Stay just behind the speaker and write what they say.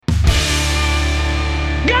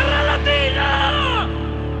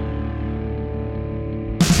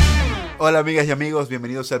Hola amigas y amigos,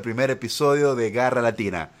 bienvenidos al primer episodio de Garra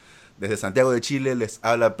Latina. Desde Santiago de Chile les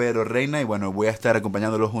habla Pedro Reina y bueno, voy a estar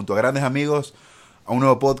acompañándolos junto a grandes amigos a un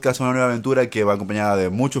nuevo podcast, una nueva aventura que va acompañada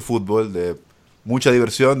de mucho fútbol, de mucha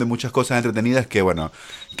diversión, de muchas cosas entretenidas que bueno,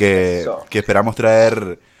 que esperamos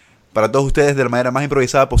traer para todos ustedes de la manera más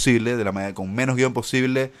improvisada posible, de la manera con menos guión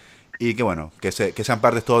posible y que bueno, que sean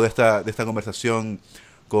partes todos de esta conversación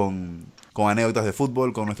con anécdotas de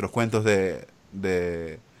fútbol, con nuestros cuentos de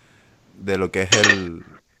lo que es el...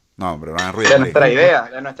 No, hombre, van a ruido. De nuestra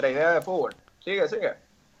idea de fútbol. Sigue.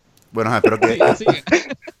 Bueno, espero que... Sigue.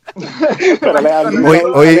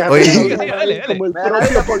 Hoy... Como el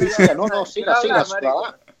propio policía. No, siga.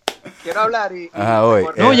 Quiero hablar y... Ajá, hoy.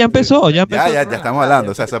 No, ya empezó. Ya estamos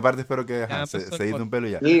hablando. O sea, esa parte espero que se edite un pelo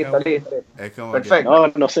y ya. Listo. Es como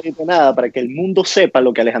Perfecto. No se edite nada para que el mundo sepa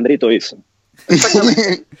lo que Alejandrito hizo.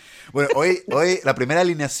 Exactamente. Bueno, hoy la primera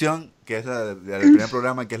alineación, que es la del primer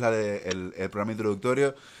programa, que es la del el programa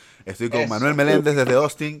introductorio, estoy con Manuel Meléndez desde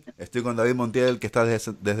Austin, estoy con David Montiel, que está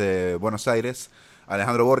desde Buenos Aires,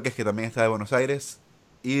 Alejandro Borges, que también está de Buenos Aires,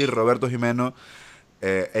 y Roberto Jimeno,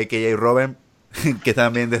 a.k.a. Robin, que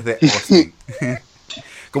también desde Austin.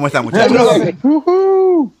 ¿Cómo están, muchachos?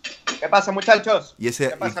 ¿Qué pasa, muchachos? ¿Y ese,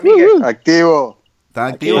 ¿Qué pasa, Miguel? Activo.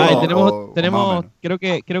 ¿Están activos? Tenemos creo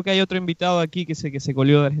que hay otro invitado aquí que se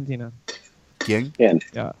colió de Argentina. ¿Quién?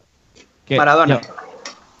 Ya. Maradona.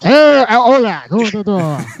 Hola, ¿cómo?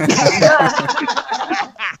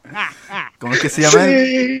 ¿Cómo es que se llama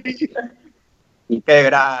él? Qué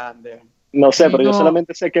grande. No sé, pero yo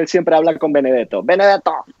solamente sé que él siempre habla con Benedetto.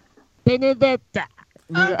 ¡Benedetto! Benedetta.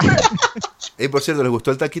 Y por cierto, ¿les gustó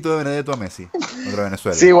el taquito de Benedetto a Messi? Contra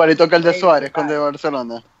Venezuela. Sí, igualito que el de Suárez con el de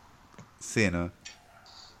Barcelona. Sí, ¿no?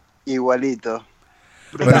 Igualito.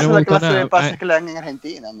 Pero Bueno, esa es no la me gustó clase de nada. pases que le dan en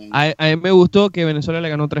Argentina. Man. A mí me gustó que Venezuela le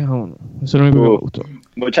ganó 3-1. Eso es lo único que me gustó.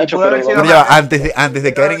 Muchachos, Pudo haber pero sido Pero ya, más. antes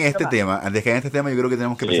de caer en este más. tema, yo creo que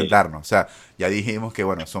tenemos que Sí. presentarnos. O sea, ya dijimos que,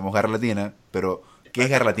 bueno, somos Garra Latina, pero ¿qué es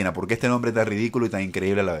Garra Latina? ¿Por qué este nombre tan ridículo y tan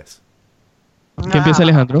increíble a la vez? ¿Qué empieza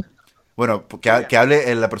Alejandro? Bueno, que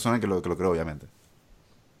hable la persona que lo creó, obviamente.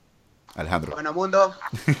 Alejandro. Bueno, mundo.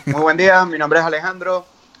 Muy buen día. Mi nombre es Alejandro.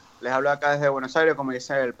 Les hablo acá desde Buenos Aires, como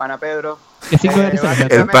dice el pana Pedro. ¿Qué signo eres,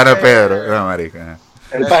 Alejandro? El para Pedro, no, marica.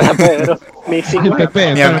 el pana Pedro, mi signo El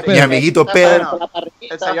Pepe, Mi amiguito Pedro.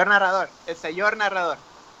 El señor narrador.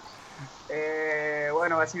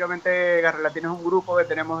 Bueno, básicamente Garra Latina es un grupo que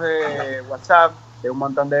tenemos de WhatsApp, de un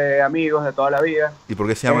montón de amigos de toda la vida. ¿Y por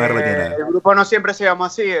qué se llama Garra Latina? El grupo no siempre se llamó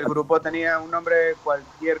así, el grupo tenía un nombre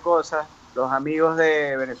cualquier cosa, los amigos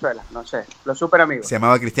de Venezuela, no sé, los super amigos. Se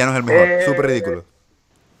llamaba Cristiano es el mejor. Súper ridículo.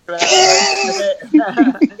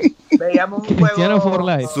 Veíamos un Cristiano for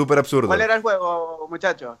juego. life. Súper absurdo. ¿Cuál era el juego,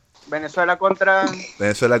 muchachos? Venezuela contra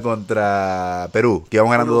Venezuela contra Perú, que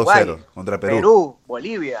íbamos ganando Uruguay. 2-0 contra Perú. Perú,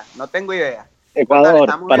 Bolivia, no tengo idea. Ecuador,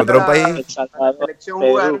 Estamos para Contra un país. El la Salvador, selección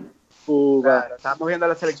jugar. Perú, Cuba. Claro, estábamos viendo a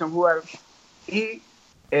la selección jugar y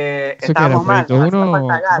qué estábamos era, mal, proyecto nos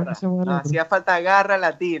uno? hacía falta ¿Cómo garra, se llama el nos otro? hacía falta garra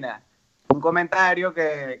latina. Un comentario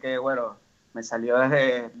que bueno, me salió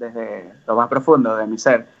desde lo más profundo de mi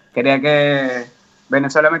ser. Quería que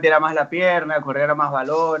Venezuela metiera más la pierna, corriera más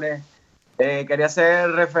balones. Quería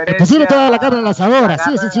hacer referencia. Pusieron toda la carne en la asadora, la así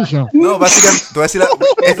de garra- sencillo. No, básicamente, te voy a decir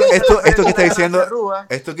esto que está diciendo, Charrúa.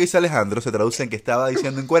 esto que dice Alejandro se traduce en que estaba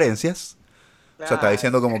diciendo incoherencias. O sea, estaba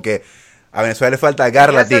diciendo como que a Venezuela le falta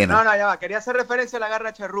garra latina. No, ya va. Quería hacer referencia a la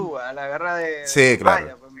garra charrúa, a la garra de Sí, claro.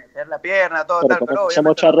 España, pues, meter la pierna, todo Pero tal, pero como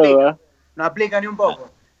somos obviamente charrúa, no aplica ni un poco.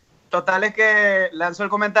 Total es que lanzó el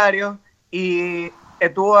comentario y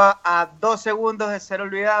estuvo a 2 segundos de ser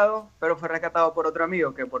olvidado, pero fue rescatado por otro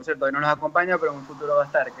amigo, que por cierto hoy no nos acompaña, pero en un futuro va a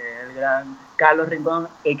estar, que es el gran Carlos Rincón,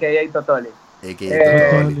 a.k.a. Totoli.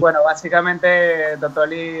 Totoli. Bueno, básicamente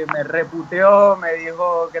Totoli me reputeó, me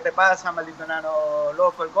dijo, ¿qué te pasa, maldito enano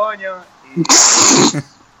loco el coño?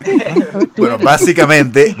 Bueno,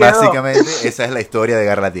 básicamente Y quedó. esa es la historia de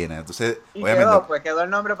Garra Latina. Entonces, Y obviamente, quedó el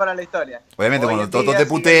nombre para la historia. obviamente Hoy cuando en Toto día te sigue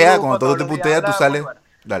putea, el grupo, cuando Toto todos te los días putea, tú hablamos, sales, bueno.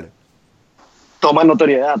 dale. toma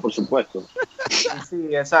notoriedad, por supuesto.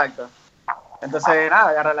 Sí, exacto. Entonces,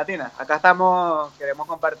 nada, Garra Latina. Acá estamos, queremos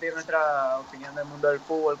compartir nuestra opinión del mundo del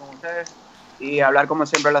fútbol con ustedes y hablar como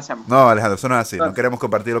siempre lo hacemos. No, Alejandro, eso no es así. No queremos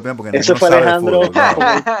compartir opinión porque Ese no fue sabe de Alejandro, fútbol,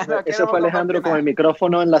 no. ese fue Alejandro con el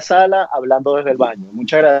micrófono en la sala, hablando desde el baño.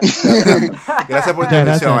 Muchas gracias. Gracias por tu Muchas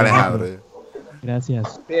atención, gracias, Alejandro.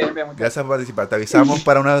 Gracias. Bien, muchachos. Gracias por participar. Te avisamos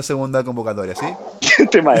para una segunda convocatoria, ¿sí?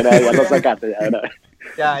 Te imaginas, ya lo sacaste, ya, ¿verdad?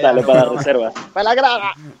 Ya, Dale no, para la no. reserva. ¡Para la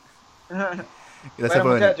grada! Gracias Bueno,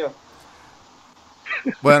 por venir. muchachos.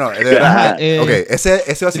 Bueno, de verdad. Ajá, Ok,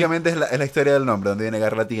 ese básicamente es la historia del nombre, donde viene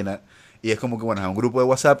Garra Latina. Y es como que, bueno, es un grupo de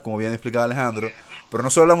WhatsApp, como bien explicaba Alejandro, pero no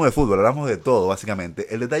solo hablamos de fútbol, hablamos de todo,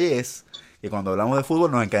 básicamente. El detalle es que cuando hablamos de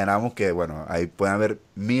fútbol nos encadenamos que, bueno, ahí pueden haber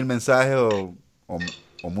 1000 mensajes o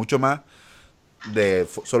mucho más de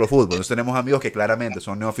solo fútbol. Entonces tenemos amigos que claramente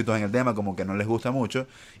son neófitos en el tema, como que no les gusta mucho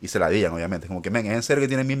y se la dillan, obviamente. Como que, ven, es en serio que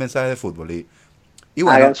tienen 1000 mensajes de fútbol. Y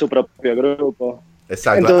bueno, Hagan su propio grupo.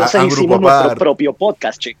 exacto, Entonces hagan grupo hicimos nuestro aparte. propio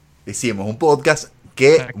podcast, chicos. Hicimos un podcast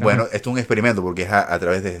que, Exactamente. bueno, esto es un experimento porque es a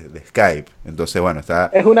través de Skype. Entonces, bueno,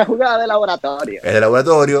 Es una jugada de laboratorio. es de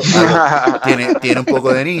laboratorio, tiene un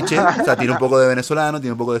poco de Nietzsche, o sea, tiene un poco de venezolano,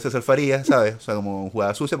 tiene un poco de César Farías, ¿sabes? O sea, como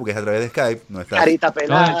jugada sucia porque es a través de Skype. No está... Carita No,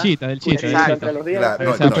 pelada. del chita. Exacto. Entre los Claro, dientes.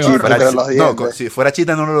 no, Esa no, peor. si fuera, Entre los no, dientes. si fuera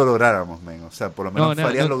chita no lo lográramos, men. O sea, por lo menos No,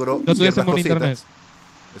 Farías logró no ciertas tuviésemos cositas. internet.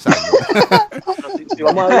 Exacto. Si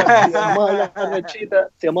vamos a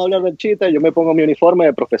hablar del chita, yo me pongo mi uniforme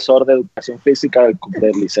de profesor de educación física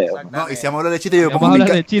del liceo. No, y si vamos a hablar de chita, yo Vamos pongo a mi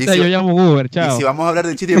hablar de chita, yo llamo Uber, y chao. si vamos a hablar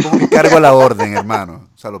de chita, yo pongo mi cargo a la orden, hermano.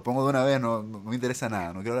 O sea, lo pongo de una vez, no me interesa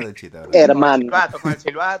nada, no quiero hablar de chita, ¿verdad? Hermano. Con el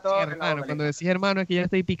silbato. Hermano, cuando decís hermano es que ya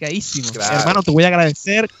estoy picadísimo. Claro. Hermano, te voy a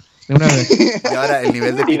agradecer de una vez. Y ahora el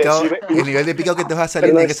nivel de Y picado, decime- el nivel de picado que te va a salir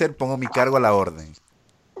Pero tiene no que es- ser pongo mi cargo a la orden.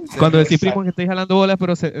 Cuando decís primo que estáis jalando bolas,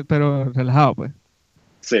 pero relajado, pues.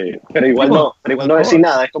 Sí, pero igual no decir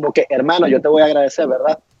nada. Es como que, hermano, yo te voy a agradecer,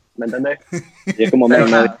 ¿verdad? ¿Me entendés? Y es como, Pero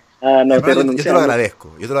no nada. Hermano, estoy yo te lo renunciando.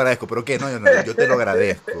 agradezco, pero ¿qué? No, yo te lo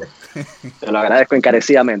agradezco. Te lo agradezco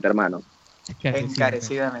encarecidamente, hermano.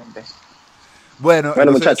 Encarecidamente. Bueno,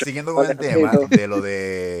 Bueno, entonces, muchachos, siguiendo con el vale, tema rapidito. de lo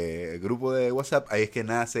de grupo de WhatsApp, ahí es que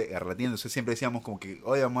nace Garratina. Entonces siempre decíamos como que,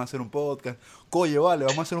 oye, vamos a hacer un podcast. Oye, vale,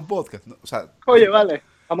 vamos a hacer un podcast. No, o sea, Oye, vale,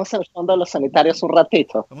 vamos a hacer fondo de los sanitarios un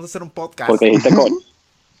ratito. vamos a hacer un podcast. Porque dijiste coño.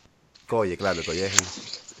 Coye, claro, Coye es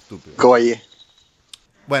estúpido. Coye.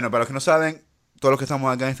 Bueno, para los que no saben, todos los que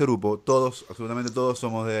estamos acá en este grupo, todos, absolutamente todos,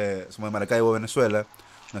 somos de Maracaibo, Venezuela,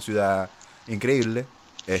 una ciudad increíble,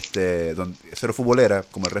 donde, cero futbolera,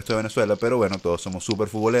 como el resto de Venezuela, pero bueno, todos somos súper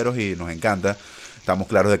futboleros y nos encanta. Estamos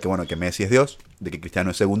claros de que, bueno, que Messi es Dios, de que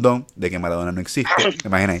Cristiano es segundón, de que Maradona no existe.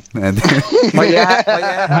 Imagináis. Oye,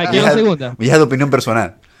 Aquí en la segunda. Y es de opinión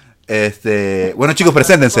personal. Bueno, chicos,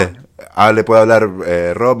 preséntense. Puede hablar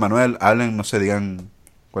Rob, Manuel, hablen, no sé, digan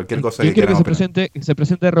cualquier cosa Yo quiero que quieran opinar. se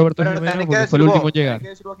presente Roberto pero Jimeno tenés que porque fue decir el vos, último en llegar. tenés que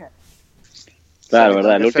decir vos quién. Claro, Sí,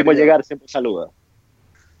 ¿verdad? El que último en sería. llegar siempre saluda.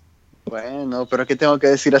 Bueno, pero ¿qué tengo que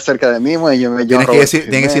decir acerca de mí? Bueno, yo me llamo Tienes que Roberto decir,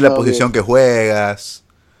 tienes que decir la Jimeno, posición que juegas,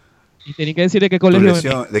 Y tenía que decir de qué tu colegio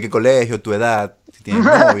lesión, de qué colegio, tu edad, si tienes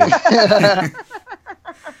novio.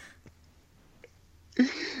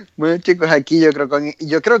 Bueno, chicos, aquí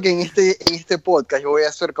yo creo que en este podcast yo voy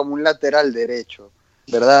a ser como un lateral derecho,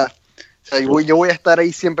 ¿verdad? O sea, yo voy a estar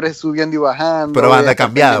ahí siempre subiendo y bajando. Pero voy a banda estar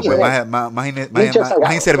cambiada, pues, pendiente.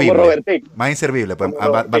 más inservible. Como Robertico. Más inservible, pues, Como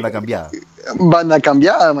Robertico. banda cambiada. Banda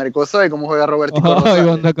cambiada, marico, ¿sabe cómo juega Robertico Ay, Rosales?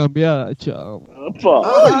 banda cambiada, chao.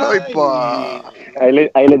 Opa. Ay, pa.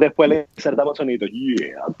 Ahí después le insertamos sonidos.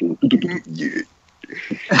 Yeah.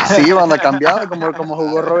 Sí, banda cambiada, como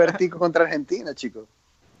jugó Robertico contra Argentina, chicos.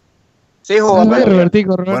 Sí, jugó. Ay, pero-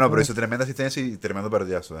 Robertico, Roberto. Bueno, pero hizo tremenda asistencia y tremendo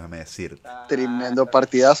partidazo, déjame decirte. Tremendo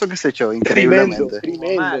partidazo que se echó, Tremendo, increíblemente.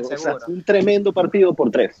 tremendo. Mal, O sea, seguro. un tremendo partido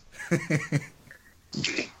por 3.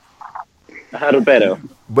 Ajá, pero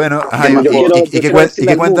Bueno, ajá, Yo ¿y quiero qué decirle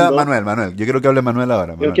qué al cuenta mundo- Manuel? Yo quiero que hable Manuel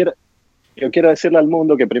ahora. Manuel. yo quiero decirle al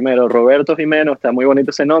mundo que primero, Roberto Jimeno, está muy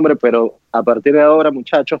bonito ese nombre, pero a partir de ahora,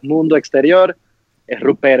 muchachos, mundo exterior es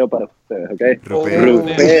Rupero para ustedes, ¿ok? Rupero.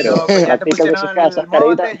 Rupero. Pues ya te Practican en pusieron sus casas. el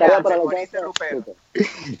mote, Tarea ya, para te la poniste casa. Rupero.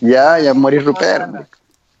 Ya morir Rupero.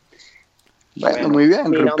 Bueno, muy bien,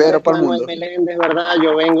 Mi nombre Rupero es para el Manuel mundo. Meléndez, ¿verdad?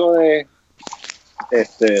 Yo vengo de...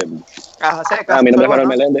 Caja seca. mi nombre es solo, Manuel ¿no?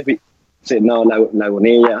 Meléndez. Sí, no,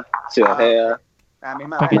 Lagunilla, Ciudad Ojeda, La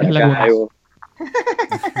misma Aquí vaina. es Lagunas. Maracaibo.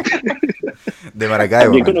 De Maracaibo,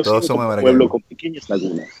 También man, conocido todos somos de como pueblo Maracaibo. con pequeñas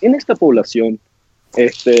lagunas. En esta población,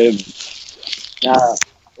 nada,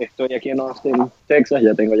 estoy aquí en Austin, Texas,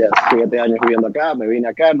 ya tengo ya 7 años viviendo acá, me vine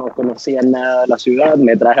acá, no conocía nada de la ciudad,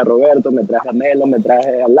 me traje a Roberto, me traje a Melo, me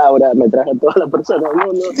traje a Laura, me traje a todas las personas del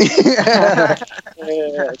mundo.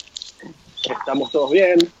 Estamos todos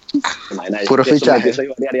bien. Imagina, Puro eso me fichaje. empieza a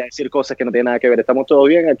variar y a decir cosas que no tienen nada que ver. Estamos todos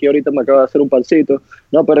bien, aquí ahorita me acabo de hacer un pancito.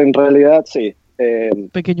 No, pero en realidad sí.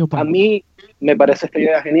 Pequeño A pan. mí me parece esta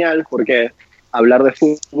idea genial porque hablar de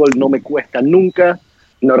fútbol no me cuesta nunca,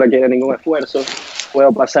 no requiere ningún esfuerzo.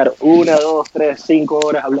 Puedo pasar 1, 2, 3, 5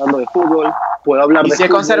 horas hablando de fútbol. Puedo hablar Y de si es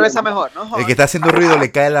fútbol. con cerveza mejor, ¿no? El que está haciendo ruido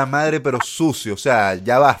le cae la madre, pero sucio. O sea,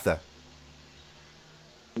 ya basta.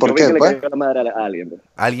 ¿Por Yo vi qué, que le pues? cayó la madre a alguien. Pues.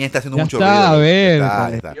 Alguien está haciendo Ya mucho está, ruido. a ver, Está,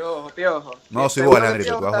 pues. está. Piojo, piojo. No, soy Seguro vos, que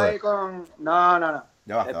Alejandrito, Piojo tú vas a está joder. ahí con... No.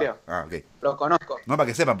 Ya basta. El Pío. Ah, ok. Lo conozco. No, para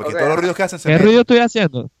que sepan, porque Ok. todos los ruidos que hacen se ¿Qué meten. ruido estoy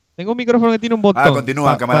haciendo? Tengo un micrófono que tiene un botón.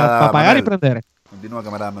 Continúa, camarada Para apagar y Manuel. prender. Continúa,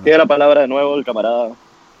 camarada Manuel. Tiene la palabra de nuevo el camarada.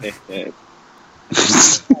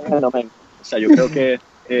 Bueno, men, o sea, yo creo que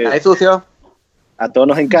Ahí sucio. a todos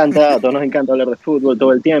nos encanta hablar de fútbol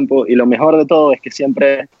todo el tiempo, y lo mejor de todo es que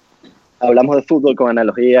siempre hablamos de fútbol con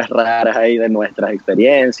analogías raras ahí de nuestras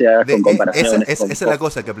experiencias, con comparaciones. Esa con es la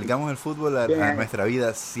cosa, que aplicamos el fútbol a Bien. nuestra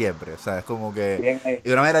vida siempre. O sea, es como que... Bien ahí. Y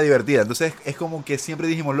de una manera divertida. Entonces es como que siempre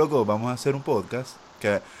dijimos, loco, vamos a hacer un podcast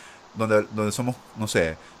donde somos, no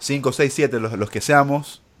sé, 5, 6, 7 los que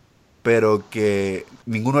seamos, pero que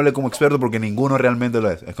ninguno hable como experto porque ninguno realmente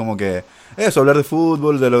lo es. Es como que eso, hablar de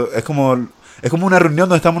fútbol, es como una reunión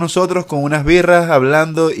donde estamos nosotros con unas birras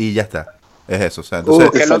hablando y ya está. Es eso, o sea, entonces...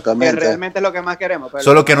 Que Exactamente. realmente es lo que más queremos. pero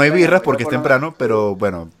Solo lo que no hay más birras queremos, porque es por lo temprano, pero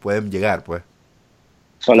bueno, pueden llegar, pues.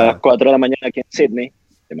 Son las 4 de la mañana aquí en Sydney.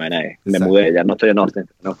 De manera, me Exacto. mudé, ya no estoy en Austin,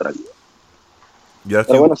 en Australia. Yo ahora Pero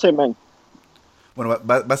estoy... bueno, sí, man. Bueno,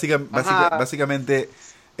 Ajá. básicamente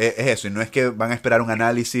es eso, y no es que van a esperar un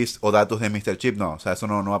análisis o datos de Mr. Chip, no, o sea, eso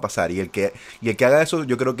no va a pasar. Y el que haga eso,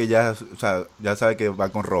 yo creo que ya, o sea, ya sabe que va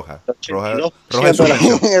con roja. Roja y 82% de la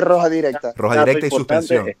suspensión. Roja directa. Roja Dato directa y importante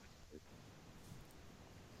suspensión.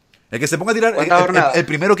 El que se ponga a tirar, ¿Cuántas jornadas? el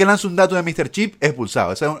primero que lanza un dato de Mr. Chip es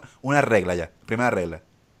expulsado. Esa es una regla ya, primera regla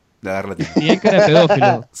de la Garra Latina. Tiene cara de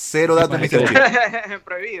pedófilo. Cero datos de Mr. Chip.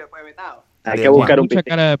 Prohibido, pues vetado. Hay de- que buscar un Mucha pito.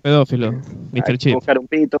 cara de pedófilo, Hay Mr. que Chip. buscar un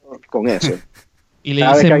pito con eso. Y le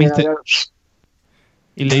Cada vez dicen que Mr.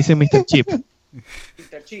 Y le dicen Mr. Chip.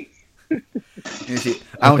 Mr. Cheeks. Y sí.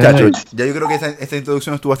 Muchachos, ya yo creo que esta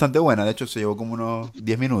introducción estuvo bastante buena. De hecho, se llevó como unos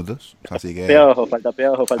 10 minutos. Así que... Piojo, falta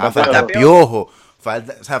piojo, falta falta piojo. Piojo.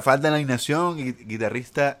 Falta la alineación y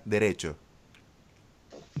guitarrista derecho.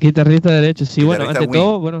 Guitarrista derecho, sí, bueno, Guitarrista ante wing.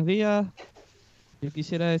 todo, buenos días. Yo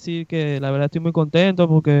quisiera decir que la verdad estoy muy contento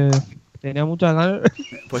porque tenía muchas ganas.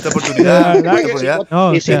 Por esta oportunidad, La verdad que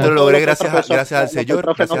no, sí. esto lo logré gracias al señor.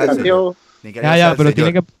 Gracias al señor. Ya, pero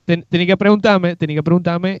tiene que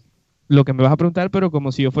preguntarme lo que me vas a preguntar, pero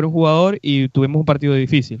como si yo fuera un jugador y tuvimos un partido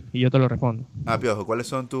difícil, y yo te lo respondo. Piojo, ¿cuáles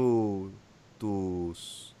son tus...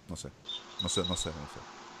 No sé.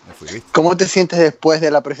 Me fui, ¿viste? ¿Cómo te sientes después de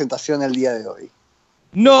la presentación el día de hoy?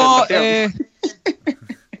 No, la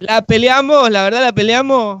verdad la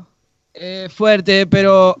peleamos fuerte,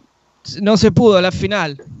 pero no se pudo la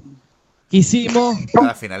final. Quisimos,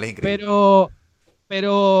 La final es increíble.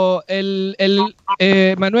 pero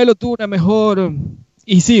Manuelo tuvo una mejor...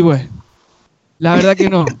 Y sí, pues, la verdad que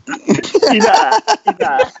no. Y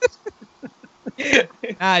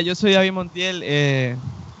nada. Yo soy David Montiel.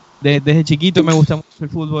 Desde chiquito me gusta mucho el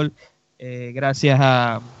fútbol. Gracias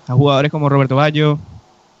a jugadores como Roberto Baggio,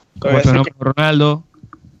 como el fenómeno Ronaldo.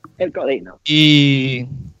 El codino. Y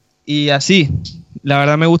así, la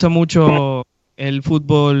verdad me gusta mucho el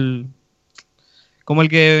fútbol como el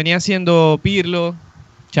que venía haciendo Pirlo,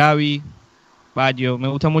 Xavi, Baggio. Me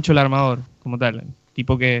gusta mucho el armador, como tal, el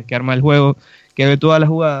tipo que arma el juego, que ve todas las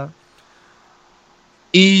jugadas.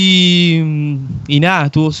 Y nada,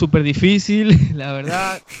 estuvo súper difícil, la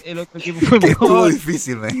verdad. El otro equipo fue ¿Qué estuvo mejor.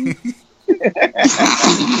 difícil, man?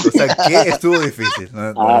 O sea, ¿qué estuvo difícil?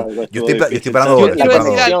 Yo estoy parando Yo bolas, quiero estoy parando decir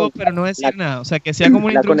bolas. algo, pero no decir nada. O sea, que sea como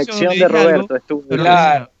una La introducción conexión de donde diga algo, Roberto estuvo pero no bien.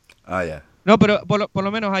 decir nada. Ya. No, pero por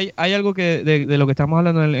lo menos hay algo que de lo que estamos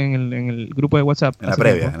hablando en el grupo de WhatsApp. En la hace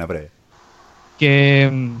previa,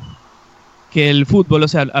 tiempo, que el fútbol, o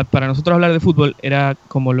sea, para nosotros hablar de fútbol era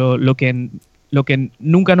como lo que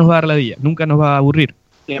nunca nos va a dar ladilla, nunca nos va a aburrir.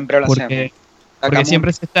 Siempre lo hacemos. Porque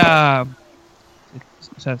siempre se está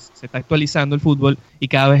actualizando el fútbol y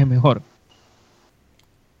cada vez es mejor.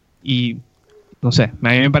 Y no sé, a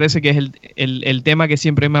mí me parece que es el tema que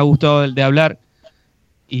siempre me ha gustado de hablar.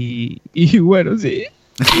 Y bueno, sí.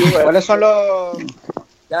 ¿Cuáles son los...?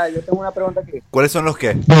 Ya, yo tengo una pregunta aquí. ¿Cuáles son los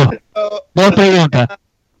qué? Dos preguntas.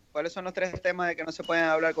 ¿Cuáles son los 3 temas de que no se pueden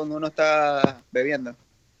hablar cuando uno está bebiendo?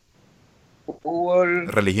 Fútbol,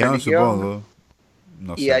 Religión, supongo.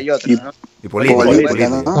 No y sé. hay otros, ¿no? Y política. Política, política.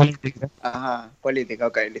 ¿no? Política. Ajá, política,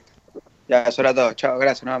 ok, listo. Ya, eso era todo. Chao,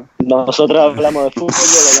 gracias, nada más. Nosotros hablamos de fútbol,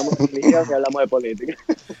 hablamos de religión y hablamos de política.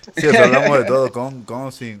 Sí, o sea, hablamos de todo, con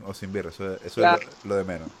o sin birra. Eso Claro. es lo de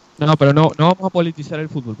menos. No, pero no vamos a politizar el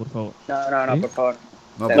fútbol, por favor. No, ¿Sí? por favor.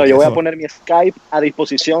 No, No, yo voy a eso- poner mi Skype a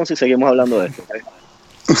disposición si seguimos hablando de esto.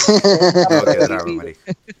 no, qué drama, marico.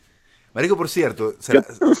 Marico, por cierto,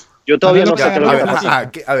 Yo todavía no Manuel sé qué es lo a que ver, está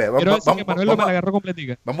pasando. a ver, Quiero decir que Manuel me la vamos, agarró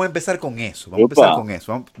completica. vamos a empezar con eso.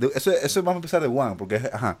 Eso vamos a empezar de Juan, porque es,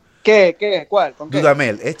 ¿Qué? ¿Cuál? ¿Con qué?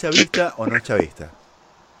 Dudamel, ¿es chavista o no es chavista?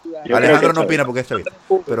 Yo creo Alejandro que no es opina porque es chavista,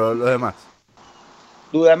 pero los demás.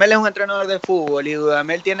 Dudamel es un entrenador de fútbol y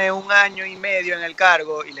Dudamel tiene 1 año y medio en el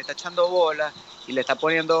cargo y le está echando bola y le está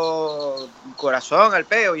poniendo corazón al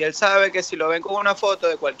peo y él sabe que si lo ven con una foto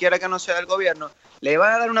de cualquiera que no sea del gobierno, le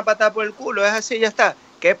van a dar una patada por el culo, es así, ya está.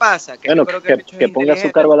 ¿Qué pasa? Que Bueno, yo creo que el bicho que es ponga su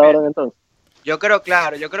inteligente, cargo a la orden entonces. yo creo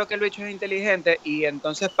que el bicho es inteligente y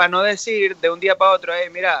entonces para no decir de un día para otro,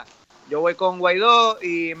 mira, yo voy con Guaidó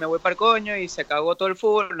y me voy para el coño y se cagó todo el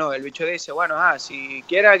fútbol, no, el bicho dice, bueno, si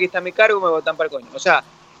quieres aquí está mi cargo, me botan para el coño. O sea,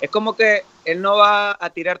 es como que él no va a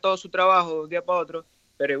tirar todo su trabajo de un día para otro,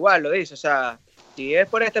 pero igual lo dice, o sea, si es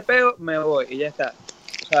por este peo, me voy y ya está.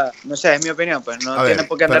 O sea, no sé, es mi opinión, pues no tiene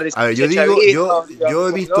por qué andar diciendo. A ver, yo digo, yo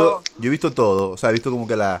he visto todo, o sea, he visto como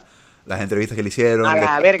que las entrevistas que le hicieron,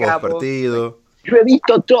 el partido. Yo he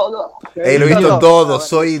visto todo. Lo he visto todo,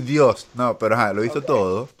 soy Dios. No, pero lo he visto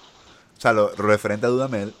todo. O sea, lo referente a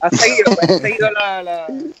Dudamel. Has seguido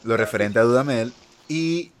Lo referente a Dudamel.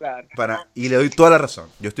 Y, claro. Y le doy toda la razón.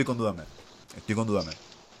 Yo estoy con Dudamel.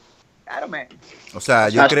 Claro, man. O sea,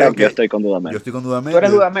 yo creo que yo estoy con Dudamel. Yo estoy con Dudamel. Tú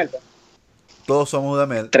eres Dudamel. Todos somos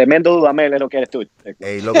Dudamel. Tremendo Dudamel es lo que eres tú.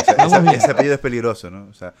 Ey, loco, ese apellido es peligroso, ¿no?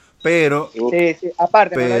 O sea, pero... Sí,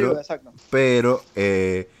 aparte, no la ayuda, exacto. Pero,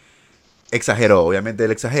 exageró. Obviamente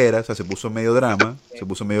él exagera, o sea, se puso medio drama, se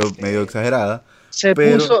puso medio exagerada. Se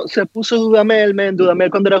puso Dudamel,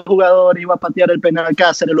 Dudamel cuando era jugador iba a patear el penal,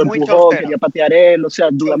 Cáceres lo empujó, quería patear él, o sea,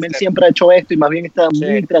 Dudamel siempre ha hecho esto y más bien estaba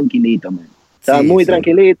muy tranquilito, man. Estaba muy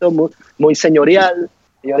tranquilito, muy señorial,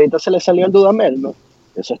 y ahorita se le salió el Dudamel, ¿no?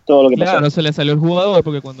 Eso es todo lo que pasó. Claro, se le salió el jugador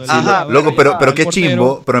porque cuando loco, pero qué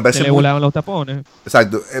chimbo, pero me parece se le volaban los tapones.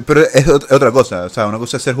 Exacto, pero es otra cosa, o sea, una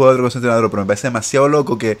cosa es ser jugador, otra cosa es entrenador, pero me parece demasiado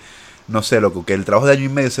loco que, no sé, loco, que el trabajo de año y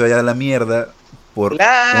medio se vaya a la mierda por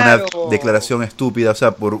una declaración estúpida, o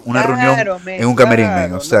sea, por una reunión en un camerín,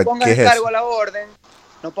 o sea, no ¿qué es eso?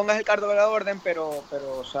 No pongas el cargo a la orden, pero,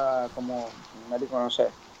 o sea, como, no sé,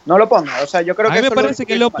 no lo pongas, o sea, yo creo que a mí me parece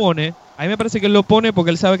que él lo pone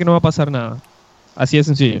porque él sabe que no va a pasar nada, así de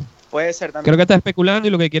sencillo. Puede ser también. Creo que está especulando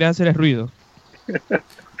y lo que quiere hacer es ruido.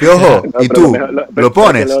 Piojo, ¿y tú? ¿Lo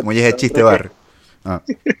pones? Como ya es el chiste barrio. No,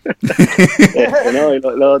 y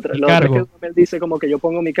lo otro es que él dice como que yo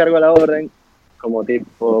pongo mi cargo a la orden, como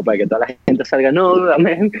tipo, para que toda la gente salga, no,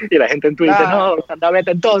 Dudamel, y la gente en Twitter, no, anda, vete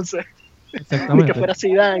entonces. Ni que fuera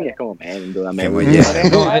Zidane, y es como, Dudamel.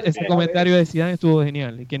 No, ese comentario de Zidane estuvo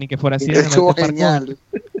genial, y que ni que fuera Zidane. Estuvo genial.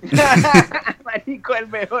 Marico, el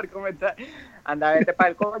mejor comentario. Anda, vete para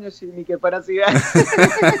el coño, si ni que fuera Zidane.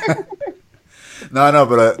 No,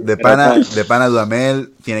 pero de pana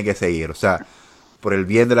Dudamel tiene que seguir, o sea, por el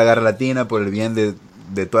bien de la Garra Latina, por el bien de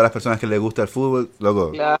todas las personas que les gusta el fútbol,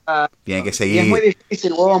 loco, tiene que seguir. Y es muy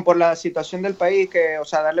difícil, huevón, por la situación del país, que, o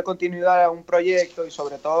sea, darle continuidad a un proyecto y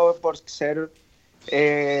sobre todo por ser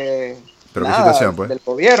pero qué situación, pues, del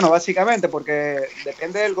gobierno, básicamente, porque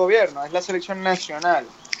depende del gobierno, es la selección nacional.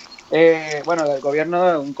 Bueno, del gobierno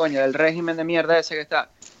de un coño, del régimen de mierda ese que está.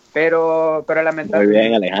 Pero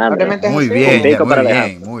lamentablemente. Muy bien,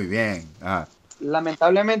 Alejandro. Muy bien. Ajá.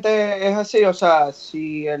 Lamentablemente es así, o sea,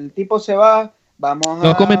 si el tipo se va, vamos a...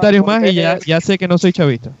 2 comentarios más y ya sé que no soy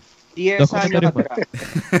chavista. 10 años atrás.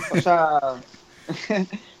 O sea,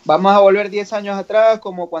 vamos a volver 10 años atrás,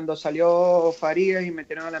 como cuando salió Farías y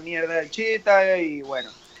metieron a la mierda del Chita y bueno.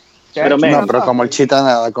 Pero como el Chita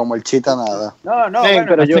nada. No, bueno,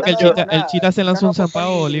 pero yo que el Chita se lanzó un San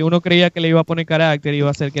Paolo y uno creía que le iba a poner carácter y iba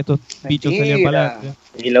a hacer que estos bichos salieran para adelante.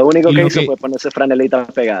 Y lo único que hizo fue ponerse franelitas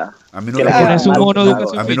pegadas. A mí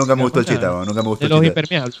nunca me gustó el Chita, nunca me gustó el Chita. Los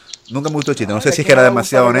impermeables. Nunca me gustó el Chita, no sé si es que era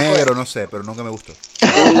demasiado negro, no sé, pero nunca me gustó.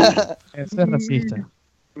 Eso es racista.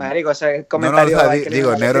 Marico, o sea, el comentario...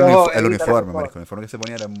 digo, negro el uniforme, marico. El uniforme que se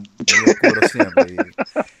ponía era muy oscuro siempre.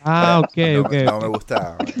 Ok. No me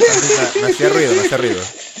gustaba. Me hacía ruido.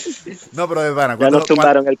 No, pero de pana, ya nos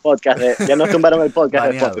tumbaron el podcast de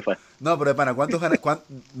Spotify. No, pero de pana,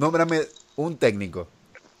 nómbrame un técnico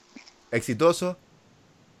exitoso.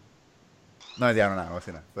 No, ya no voy a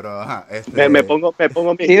decir nada. Pero ajá, me pongo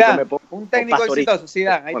Zidane, un técnico exitoso,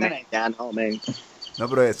 Zidane, ahí tenés. Ya no, men. No,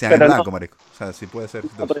 pero sean en blanco, marico. O sea, sí puede ser.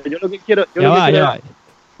 No, pero yo lo que quiero...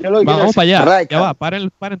 Vamos para allá. Raikar. Ya va, paren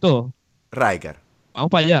todo. Raikar. Vamos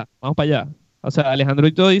para allá. O sea,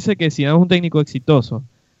 Alejandrito dice que Zidane es un técnico exitoso.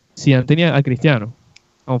 Zidane tenía a Cristiano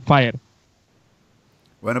on fire.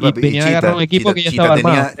 Bueno, papi, y venía a agarrar un equipo que ya estaba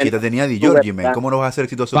armado. Chita tenía a Di Giorgi, men. ¿Cómo no vas a ser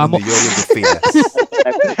exitoso con Di Giorgi en tus filas?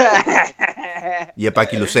 Y a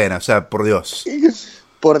Paqui Lucena, o sea, por Dios.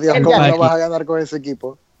 Por Dios, ¿cómo no vas a ganar con ese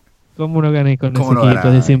equipo? ¿Cómo no gané con ese equipo?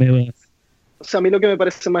 Decime. O sea, a mí lo que me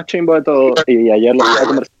parece más chimbo de todo, y ayer lo iba a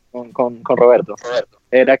conversar con Roberto,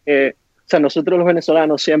 era que, o sea, nosotros los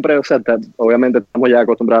venezolanos siempre, o sea, obviamente estamos ya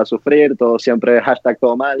acostumbrados a sufrir, todo siempre hashtag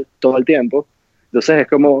todo mal, todo el tiempo. Entonces es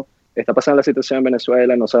como, está pasando la situación en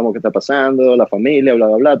Venezuela, no sabemos qué está pasando, la familia, bla,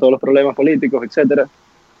 bla, bla, todos los problemas políticos, etcétera.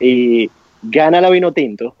 Y gana la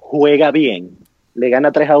Vinotinto, juega bien, le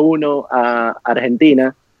gana 3-1 a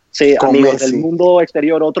Argentina, sí, Con amigos Messi. del mundo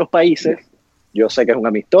exterior, otros países. Yo sé que es un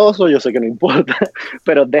amistoso, yo sé que no importa,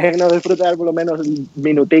 pero déjenos disfrutar por lo menos el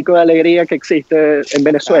minutico de alegría que existe en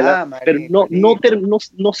Venezuela. Pero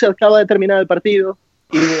no se acaba de terminar el partido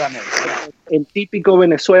y Dudamel, el típico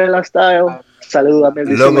Venezuela style, sale Dudamel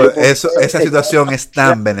diciendo, Loco, esa situación es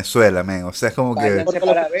tan Venezuela, men. O sea, es como que... Váyanse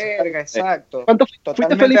para la verga, exacto. ¿Cuánto fuiste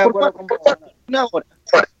Totalmente feliz de por acuerdo con vos. una hora?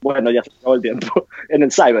 Bueno, ya se acabó el tiempo. En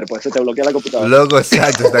el cyber, pues se te bloquea la computadora. Loco,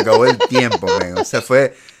 exacto, se te acabó el tiempo, men. O sea,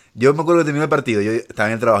 fue... Yo me acuerdo que terminó el partido, yo estaba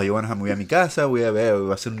en el trabajo, yo bueno, me voy a mi casa, voy a ver,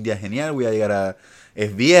 va a ser un día genial, voy a llegar a...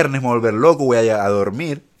 Es viernes, me voy a volver loco, voy a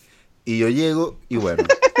dormir. Y yo llego y bueno,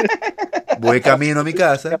 voy camino a mi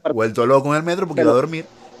casa, vuelto loco en el metro porque iba a dormir.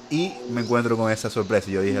 Y me encuentro con esa sorpresa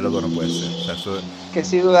y yo dije, loco, no puede ser. O sea, Que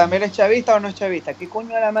si Dudamel es chavista o no es chavista, ¿qué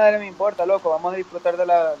coño de la madre me importa, loco? Vamos a disfrutar de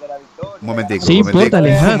la victoria. un momentico. Sí un momentico. importa,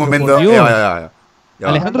 Alejandro, Un momento, por Dios. ya va.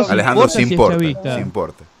 Alejandro, Sí sí importa, chavista. sí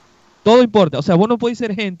importa. Todo importa. O sea, vos no podés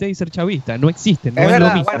ser gente y ser chavista. No existe, no Es es, verdad,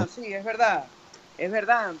 lo mismo. bueno, sí, es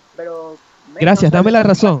verdad, pero... Gracias, dame la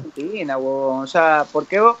razón. Argentina, o sea, ¿por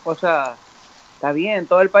qué vos? O sea, está bien,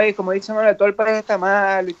 todo el país, como dice Manuel, todo el país está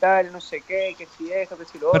mal y tal, y no sé qué, que si esto, que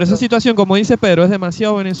si lo otro. Pero esa situación, como dice Pedro, es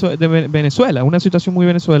demasiado de Venezuela, una situación muy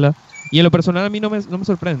Venezuela. Y en lo personal a mí no me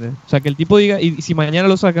sorprende. O sea, que el tipo diga, y si mañana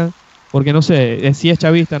lo sacan, porque no sé, si es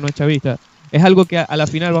chavista, no es chavista, es algo que a la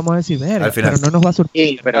final vamos a decir, verga, Al final. pero no nos va a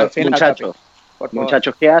sorprender. Pero Al final,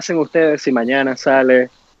 muchachos, ¿qué hacen ustedes si mañana sale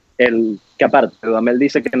que aparte, Dudamel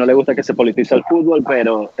dice que no le gusta que se politice el fútbol,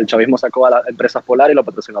 pero el chavismo sacó a las empresas Polar y lo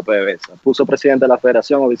patrocinó a PDVSA. Puso presidente de la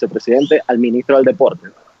federación o vicepresidente al ministro del deporte.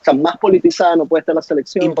 O sea, más politizada no puede estar la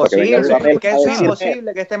selección. Imposible, porque venga Dudamel que a eso es decir,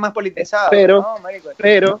 imposible, que esté más politizado. Pero- no, marico,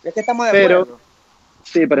 pero, es que estamos de acuerdo.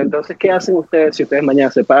 sí, pero entonces, ¿qué hacen ustedes si ustedes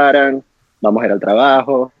mañana se paran, vamos a ir al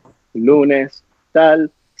trabajo, lunes,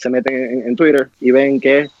 tal, se meten en Twitter y ven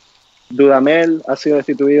que Dudamel ha sido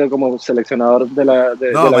destituido como seleccionador de la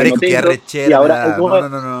No, marico, qué Vinotinto, arrechera. y ahora, me da. el nuevo,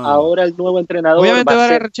 No. ahora el nuevo entrenador Obviamente va a a dar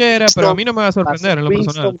ser rechera, pero a mí no me va a sorprender en lo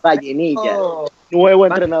personal. Winston Vallenilla, No, nuevo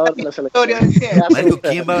entrenador de la historia selección. de siempre. Marico,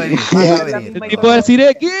 ¿quién va a venir? ¿Quién va a venir? El tipo va a decir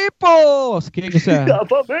equipos. ¿Qué? O sea, ¡La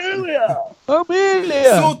familia!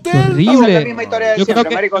 familia. Sotel. La Horrible. misma historia de Yo creo siempre,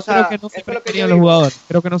 que, marico, o yo creo sea, que no se eso es lo que prestarían yo los digo. jugadores.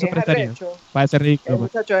 Creo que no se Es prestarían. arrecho, Va a ser ridículo.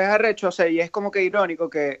 pues. muchachos, es arrecho, o sea, y es como que irónico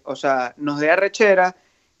que, o sea, nos dé arrechera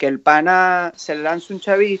que el pana se le lance un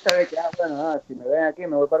chavista de que, bueno, si me ven aquí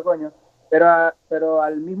me voy para el coño, pero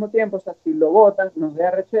al mismo tiempo, o sea, si lo votan, nos dé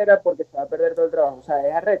arrechera porque se va a perder todo el trabajo, o sea,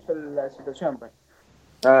 es arrecho la situación, pues.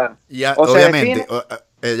 Ya, O se obviamente,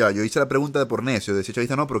 define- yo hice la pregunta de por necio, de si es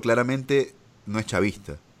chavista no, pero claramente no es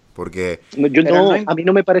chavista. Porque No, Pero a mí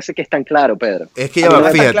no me parece que es tan claro, Pedro. es que A ya mí no va, me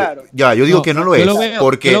está fíjate, claro. ya, yo digo que no lo es. Yo lo veo,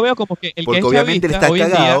 porque yo lo veo como que el porque que es obviamente él chavista está hoy en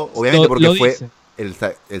día cagado, obviamente porque lo fue, dice.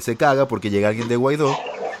 él se caga porque llega alguien de Guaidó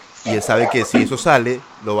y él sabe que si eso sale,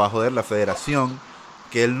 lo va a joder la federación,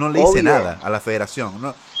 que él no le dice Obvio. nada a la federación,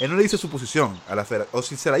 no, él no le dice su posición a la federación, o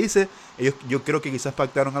si se la dice, yo creo que quizás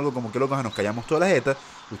pactaron algo como que locos, nos callamos toda la jeta,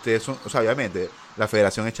 ustedes son, o sea, obviamente, la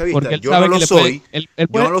federación es chavista, Porque él yo sabe no que lo le soy, pueden,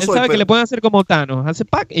 yo no lo él soy, sabe que pero- le pueden hacer como Thanos, hace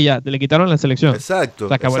pack y ya, te le quitaron la selección. Exacto,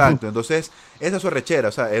 Se acabó el exacto. Entonces, esa es su arrechera.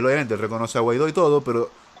 O sea, él obviamente reconoce a Guaidó y todo,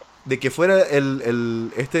 pero de que fuera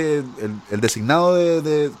el designado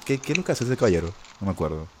 ¿qué es lo que hace ese caballero? No me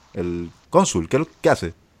acuerdo. El cónsul, ¿qué es lo que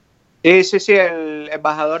hace? Sí, el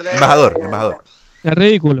embajador de... Embajador. Es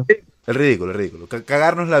ridículo. El ridículo.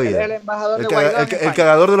 Cagarnos la vida. El embajador El, de caga- Guaidó en el España.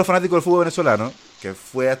 cagador de los fanáticos del fútbol venezolano, que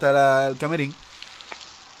fue hasta el camerín.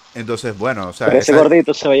 Entonces, bueno, o sea, Pero ese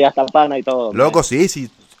gordito se veía hasta pana y todo. loco,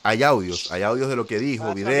 sí, hay audios de lo que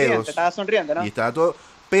dijo, videos. Estaba sonriente, ¿no? Y estaba todo.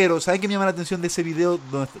 Pero, ¿saben qué me llama la atención de ese video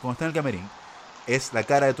cuando está en el camerín? Es la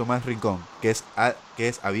cara de Tomás Rincón, que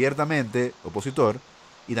es abiertamente opositor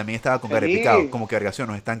y también estaba con cara de Sí. picado, como que vergación,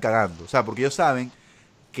 nos están cagando. O sea, porque ellos saben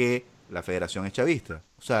que la federación es chavista.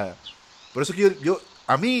 O sea, por eso que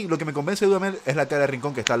a mí lo que me convence de Dudamel es la cara de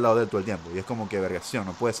Rincón que está al lado de él todo el tiempo. Y es como que vergación,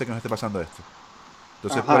 no puede ser que nos esté pasando esto.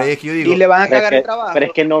 Entonces, Ajá. por ahí es que yo digo, Y le van a Pero es, cagar que, el trabajo. pero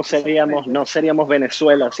es que no seríamos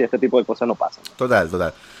Venezuela si este tipo de cosas no pasan.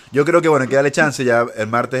 total. Yo creo que, bueno, hay que darle chance, ya el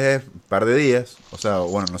martes es un par de días, o sea,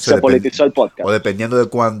 bueno, no sé. Se politizó el podcast. O dependiendo de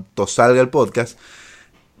cuánto salga el podcast.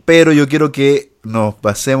 Pero yo quiero que nos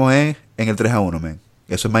basemos en el 3-1, men.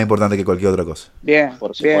 Eso es más importante que cualquier otra cosa. Bien,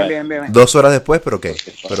 Por supuesto. bien. 2 horas después, pero ok.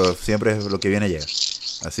 Pero siempre es lo que viene llega.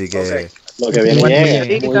 Así que, Ok. Lo que viene Igual que llega.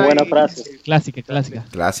 bien. Muy buena frase. Clásica.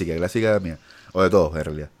 Clásica mía. O de todos, en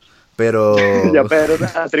realidad. Pero Ya Pedro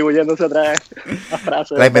atribuyéndose otra vez la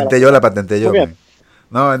frase. la inventé yo, la patenté yo. Muy bien. man.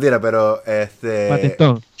 No, mentira, pero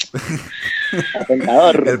Patentón.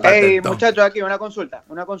 Atentador. El Hey, patentón. muchachos, aquí una consulta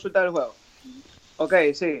del juego. Ok,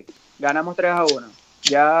 sí, ganamos 3-1.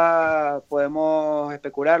 Ya podemos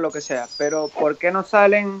especular lo que sea, pero ¿por qué no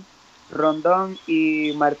salen Rondón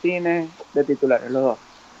y Martínez de titulares, los dos?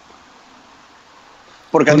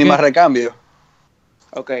 Porque ¿Por ni qué? más recambio.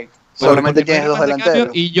 Ok. Solamente Porque tienes no hay dos más recambio,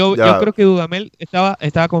 delanteros. Y yo Ya. creo que Dudamel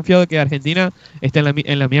estaba confiado de que Argentina esté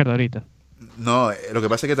en la mierda ahorita. No, lo que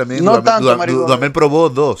pasa es que también No tanto, marico. Dudamel probó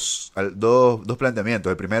dos planteamientos.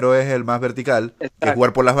 El primero es el más vertical, que es Exacto.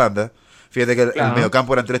 jugar por las bandas. Fíjate que el Claro.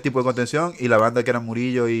 mediocampo eran 3 tipos de contención y la banda que eran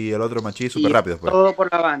Murillo y el otro Machí súper Y rápidos. Pues. todo por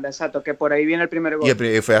la banda, exacto, que por ahí viene el primer gol. Y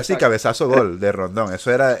fue así, Exacto. cabezazo gol de Rondón. Eso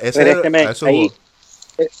era, Pero es que a eso ahí,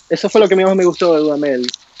 jugó. eso fue lo que más me gustó de Dudamel,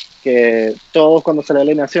 que todos cuando sale la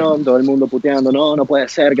alineación, todo el mundo puteando, no puede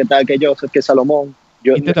ser, que tal, que Joseph, que Salomón,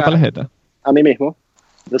 yo Y te tapa la jeta. a mí mismo.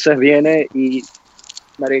 Entonces viene y,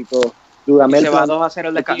 marico, Dudamel Se va plantea 2-0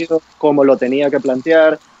 el descanso. como lo tenía que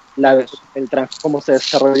plantear, cómo se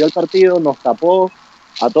desarrolló el partido, nos tapó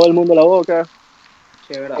a todo el mundo la boca.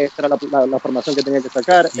 Sí, verdad. Esta era la formación que tenía que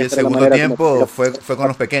sacar. Y el esta era la segundo manera tiempo como- fue con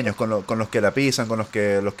los pequeños, con los que la pisan, con los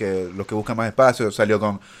que buscan más espacio. Salió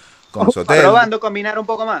con Soteldo. Probando combinar un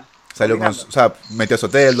poco más. Salió con, o sea, metió a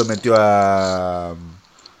Soteldo, metió a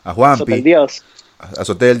Juanpi, Soteldios. a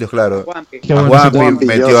Soteldo, claro. Juanpi. Qué A bueno Juanpi, Juanpi,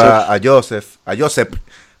 metió a Joseph,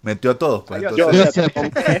 metió a todos. Pues, A entonces,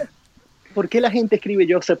 Joseph. ¿Por qué la gente escribe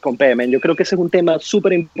Joseph con P, men? Yo creo que ese es un tema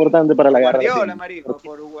súper importante para la garra. Guardiola, marico,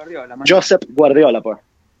 por Guardiola. man. Joseph Guardiola, pues.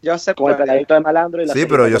 Josep Con el Guardiola. peladito de malandro y la sí,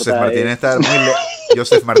 cerita pero Joseph cortada Martínez ahí.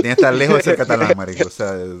 Joseph Martínez está lejos de ser catalán, marico. O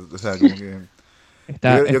sea, como que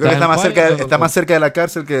yo creo que está más cerca de la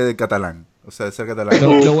cárcel que de catalán. O sea, de ser catalán.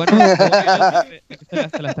 Lo bueno es que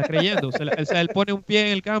se la está creyendo. Él pone un pie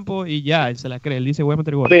en el campo y ya, él se la cree. Él dice, voy a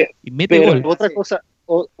meter gol. Y mete Pero gol.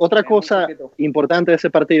 otra cosa importante de ese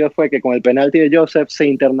partido fue que con el penalti de Joseph se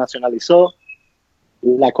internacionalizó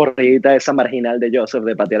la corridita esa marginal de Joseph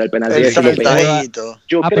de patear el penalti. El Eso lo pegó. saltadito.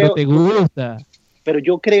 Yo Pero creo, te gusta. pero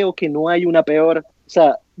yo creo que no hay una peor, o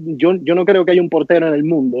sea, yo no creo que haya un portero en el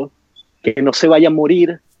mundo que no se vaya a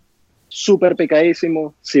morir súper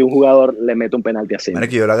pecadísimo si un jugador le mete un penalti así.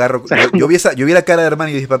 Marico, yo lo agarro. Yo vi la cara de hermano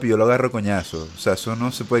y dije, papi, yo lo agarro coñazo. O sea, eso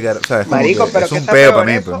no se puede quedar. O sea, es, como Marico, que pero es ¿qué un está peo peor, para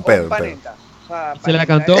mí, eso un o peo. Panenka? O sea, Se la Panenka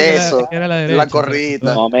cantó Eso, que era la derecha. la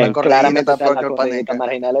corridita. No, men, La corridita claramente está está peor la que el corridita Panenka.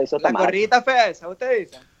 marginal, eso está La mal. corridita fea esa, ¿usted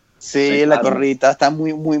dice? Sí, Sí, la claro. corridita está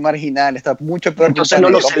muy, muy marginal, está mucho peor Entonces que no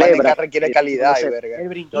lo Panenka. celebra. Panenka requiere calidad y El verga. El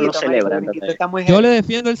brinquito, No lo marico, celebra, el brinquito ¿entendés? está muy Yo heavy. le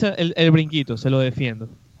defiendo el brinquito, se lo defiendo.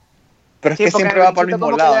 Pero es Sí, que porque siempre el va para el brinquito mismo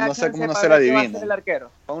como que lado, le da no sé chance cómo no para se la ver qué va a adivina. hacer el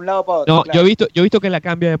arquero, para un lado o para otro. No, claro. yo he visto que la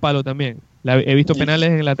cambia de palo también. He visto penales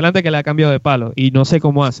en el Atlante que la ha cambiado de palo y no sé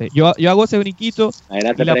cómo hace. Yo hago ese brinquito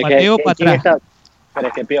Imagínate, y la pero es que- pateo ¿quién para atrás. está- Pero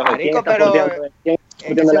es que, Piojo, ¿quién Marico, está pero porteando? ¿Quién está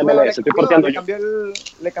En porteando ese la juego MLS? Estoy porteando yo.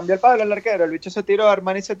 le cambió el palo al arquero. El bicho se tiró,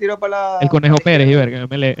 Armani se tiró para la... El Conejo Pérez y verga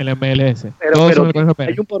en la MLS. Todos son el Conejo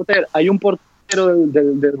Pérez. Hay un portero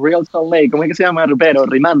del Real Salt Lake, ¿cómo es que se llama? Pero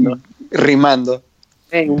rimando. Rimando.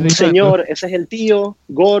 Un Rimando. señor, ese es el tío,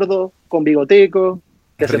 gordo, con bigotico,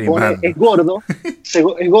 que se pone, Rimando.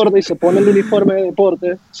 es gordo y se pone el uniforme de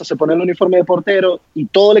deporte, o sea, se pone el uniforme de portero y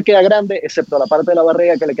todo le queda grande excepto la parte de la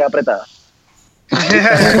barriga que le queda apretada.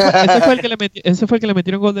 Ese fue el que le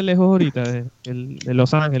metieron gol de lejos ahorita, de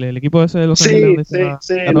Los Ángeles, el equipo ese de Los Ángeles. donde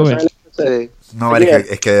está Los Nobel. Ángeles, sí. No, vale,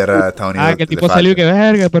 es que de verdad Estados Unidos. Que el tipo le falta. salió y que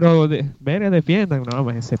verga, pero verga, defiendan. No,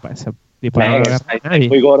 pues ese tipo no lo agarra a nadie.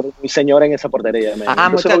 Muy gordo, muy señor en esa portería. man. Ajá,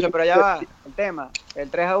 Entonces, muchachos, pero ya va. El tema,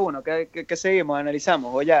 el 3-1. ¿Qué seguimos?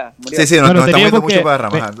 ¿Analizamos? ¿O ya? ¿Murió? Sí, nos Bueno, estamos teníamos yendo mucho que- para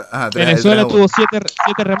ramas. Ajá, Venezuela 3-1. tuvo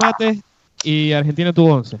 7 remates y Argentina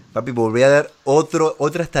tuvo 11. Papi, volví a dar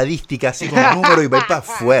otra estadística así con número y va a ir para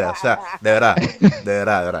afuera. O sea, de verdad.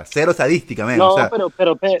 Cero estadística, men. No, O sea,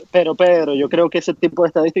 pero Pedro, yo creo que ese tipo de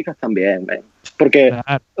estadísticas también, man. Porque,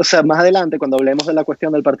 Claro. o sea, más adelante, cuando hablemos de la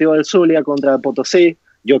cuestión del partido del Zulia contra Potosí,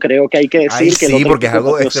 yo creo que hay que decir Ahí que el sí, otro porque es equipo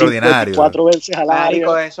algo metió extraordinario. 4 veces al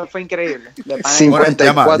Marico, área. eso fue increíble. De pana. Sí. bueno,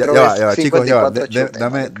 ya va, 54 chicos, ya va. 54 chutes,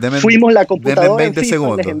 Dame Fuimos la denme computadora 20 en FIFA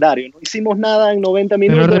segundos. legendario. No hicimos nada en 90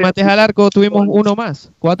 minutos. Pero remates al arco tuvimos uno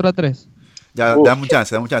más, 4-3. Ya, Uf. dame un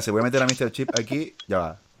chance. Voy a meter a Mr. Chip aquí, ya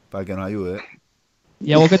va, para que nos ayude.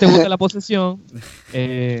 Y a vos que te gusta la posesión,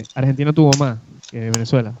 Argentina tuvo más que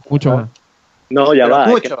Venezuela, mucho más. No, ya Pero va.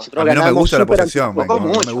 mucho. Es que nosotros A mí no me ganamos gusta la súper posesión, man, poco no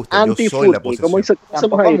me mucho. gusta. Yo soy la anti-fútbol. posesión. ¿Cómo hacemos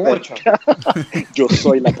Tampoco ahí? mucho. Yo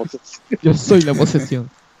soy la posesión. Yo soy la posesión.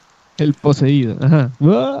 El poseído. Ajá.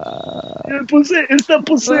 Está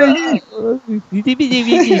poseído.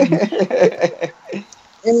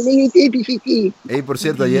 Ey, por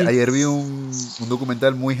cierto, ayer vi un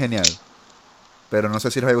documental muy genial, pero no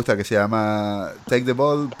sé si les va a gustar, que se llama Take the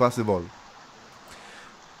Ball, Pass the Ball.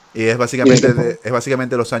 Y es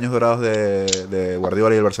básicamente los años dorados de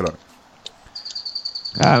Guardiola y el Barcelona.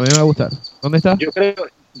 Ah, me va a gustar. ¿Dónde está? Yo creo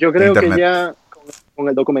que Internet. ya con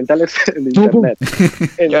el documental es de internet.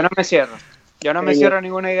 Yo no me cierro. Yo no me cierro a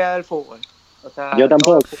ninguna idea del fútbol. O sea, Yo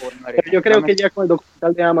tampoco. todo el fútbol, marico. Pero yo creo que ya con el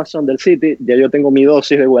documental de Amazon del City, ya yo tengo mi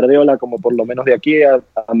dosis de Guardiola como por lo menos de aquí a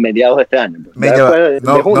mediados de este año. Ya después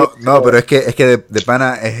de junio, No, pero es que de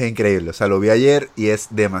pana es increíble. O sea, lo vi ayer y es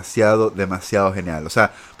demasiado genial. O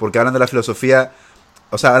sea, porque hablan de la filosofía,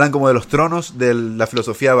 o sea, hablan como de los tronos de la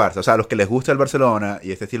filosofía Barça. O sea, a los que les gusta el Barcelona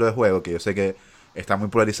y este estilo de juego, que yo sé que está muy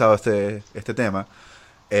polarizado este tema,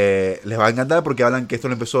 les va a encantar porque hablan que esto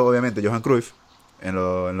lo empezó obviamente Johan Cruyff en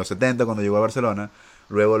los 70 cuando llegó a Barcelona.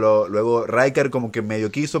 Luego Rijkaard como que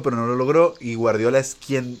medio quiso pero no lo logró, y Guardiola es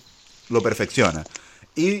quien lo perfecciona.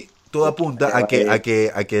 Y todo apunta a que el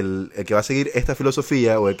que va a seguir esta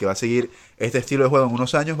filosofía o el que va a seguir este estilo de juego en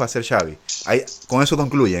unos años va a ser Xavi. Con eso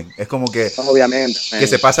concluyen. Es como que obviamente, que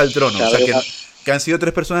se pasa el trono. O sea, Xavi que han sido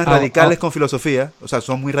tres personas radicales con filosofía. O sea,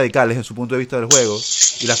 son muy radicales en su punto de vista del juego.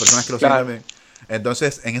 Y las personas que lo siguen también.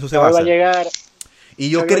 Entonces, en eso se va basa. a llegar. Y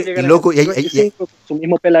yo creo, y loco, con su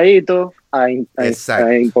mismo peladito a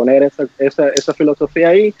imponer esa filosofía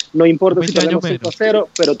ahí. No importa si 20 años perdemos menos. 5-0,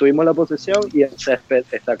 pero tuvimos la posesión y el césped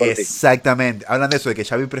está cortito. Exactamente. Hablan de eso, de que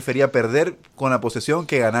Xavi prefería perder con la posesión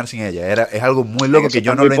que ganar sin ella. Es algo muy loco que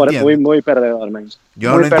yo no lo entiendo. Muy perdedor, man. Yo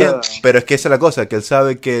no lo entiendo, pero es que esa es la cosa, que él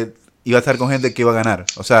sabe que iba a estar con gente que iba a ganar.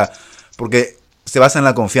 O sea, porque se basa en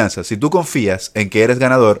la confianza. Si tú confías en que eres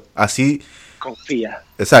ganador, así... Confía.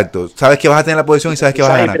 Exacto. Sabes que vas a tener la posición y sabes que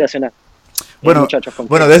vas a ganar. Bueno, Muchachos,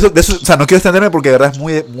 de eso, o sea, no quiero extenderme porque de verdad es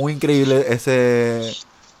muy increíble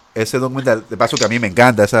ese documental. De paso que a mí me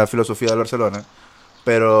encanta esa filosofía del Barcelona.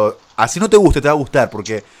 Pero así no te guste, te va a gustar,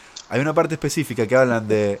 porque hay una parte específica que hablan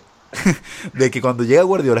de que cuando llega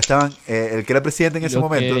Guardiola estaban, el que era presidente en ese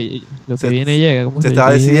momento, Lo que viene llega. ¿Cómo se se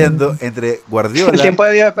estaba dice? decidiendo entre Guardiola. El tiempo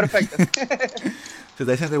de Dios es perfecto. Se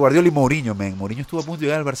está diciendo entre Guardiola y Mourinho, men. Mourinho estuvo a punto de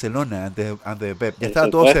llegar al Barcelona antes de Pep. Ya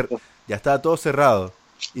estaba todo cerrado.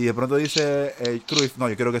 Y de pronto dice Cruyff, no,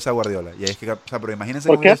 yo quiero que sea Guardiola. Y es que, o sea, pero imagínense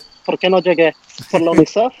 ¿Por qué? es. ¿Por qué no llegué? ¿Por la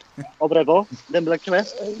Ubisoft? ¿Obregón? ¿De Black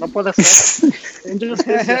Dress? No puede ser.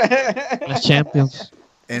 Las Champions.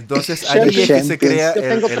 Entonces ahí es que se crea. Yo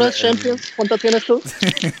tengo 3 Champions. ¿Cuánto tienes tú?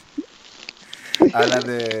 Hablan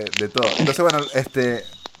de todo. Entonces, bueno, Tienes que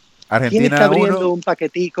Argentina abriendo 1. un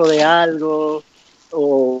paquetico de algo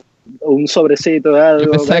o un sobrecito de algo.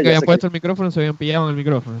 Yo pensaba que ya habían sé puesto el micrófono y se habían pillado en el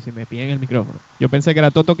micrófono. Si me pillan el micrófono. Yo pensé que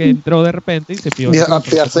era Toto que entró de repente y se pilló el Ya, micrófono.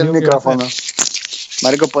 pillarse el Yo digo, ¿qué va a hacer? micrófono.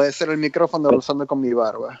 Marico, puede ser el micrófono rozando con mi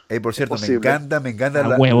barba. Por cierto, me Posible. encanta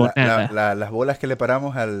La huevonada. las bolas que le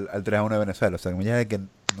paramos al 3-1 de Venezuela. O sea, que ya que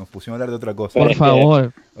nos pusimos a hablar de otra cosa. Por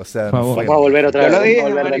favor. O sea, por favor. Vamos a volver otra Yo vez. lo Vamos a dije,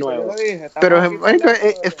 volver de marico, yo nuevo. lo dije. Estamos Pero aquí marico,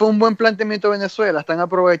 hablando- fue un buen planteamiento de Venezuela. Están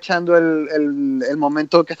aprovechando el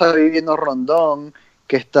momento que está viviendo Rondón,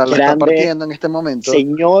 que la está Grande. partiendo en este momento.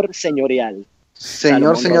 Señorial.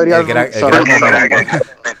 Señor, Salomón señorial. El gran Rondón. momento.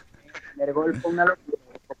 El gol fue una locura.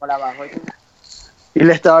 Como la bajó. Y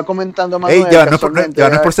le estaba comentando a Ey, Manuel. ya, no es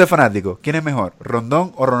casualmente, por ser fanático. ¿Quién es mejor?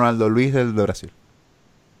 ¿Rondón o Ronaldo Luis del de Brasil?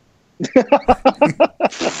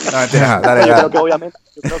 No, mentira, dale. Yo creo que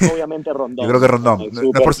obviamente Rondón. Yo creo que Rondón. No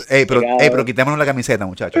es por- Súper pero quitémonos la camiseta,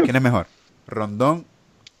 muchachos. ¿Quién es mejor? ¿Rondón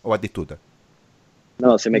o Batistuta?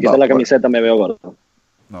 No, si me quito No, la bueno. camiseta me veo gordo.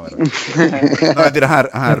 No, ¿verdad? No, mentira,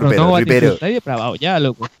 Rondón Ripero. está ahí depravado ya,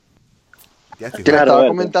 loco. Ya estoy. Que le estaba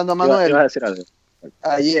Roberto, comentando a ibas Manuel a decir algo.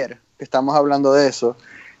 ayer, que estamos hablando de eso,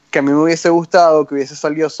 que a mí me hubiese gustado que hubiese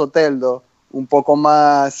salido Soteldo un poco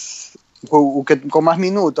más, con más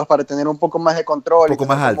minutos para tener un poco más de control. Un poco y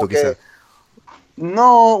tener más alto, como que- quizás.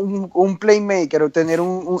 No, un playmaker, o tener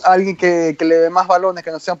alguien que le dé más balones,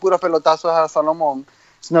 que no sean puros pelotazos a Salomón,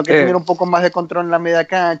 sino que tener un poco más de control en la media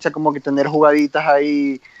cancha, como que tener jugaditas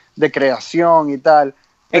ahí de creación y tal.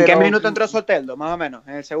 ¿En qué Pero minuto entró Soteldo? Más o menos,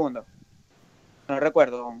 en el segundo. No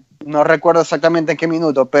recuerdo. No recuerdo exactamente en qué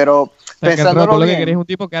minuto, pero O sea, que pensándolo Roto lo que bien, querés es un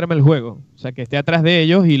tipo que arme el juego. O sea, que esté atrás de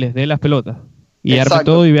ellos y les dé las pelotas. Y arme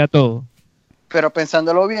Exacto. todo y vea todo. pero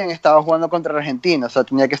pensándolo bien, estaba jugando contra Argentina, o sea,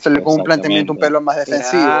 tenía que estarle con un planteamiento un pelo más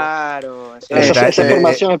defensivo. Claro. sí. Esa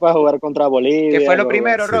formación es para jugar contra Bolivia. Que fue lo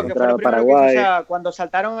primero, sí. Rock, que fue lo contra primero que, o Paraguay. sea, cuando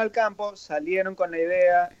saltaron al campo, salieron con la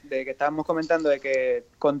idea de que estábamos comentando de que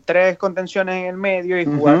con 3 contenciones en el medio y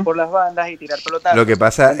jugar Ujú. por las bandas y tirar pelotazos. Lo que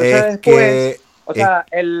pasa Entonces, es después, que O sea,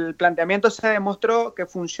 el planteamiento se demostró que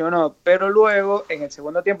funcionó, pero luego en el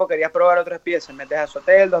segundo tiempo querías probar otras piezas. Metes a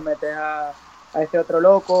Soteldo, metes a este otro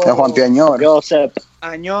loco. A Juan Piañor. Joseph.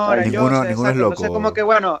 Añora, Ninguno es loco. Entonces, como que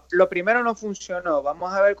bueno, lo primero no funcionó.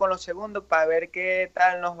 Vamos a ver con los segundos para ver qué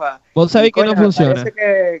tal nos va. Vos sabés que no me funciona. parece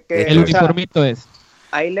que, El o sea, uniformito es.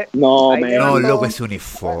 No, ahí men. No, levantó- loco, ese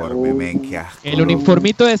uniforme, men, qué asco. El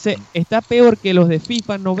uniformito ese está peor que los de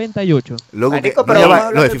FIFA 98. Loco, que, Marico, no, pero ya vamos va, a los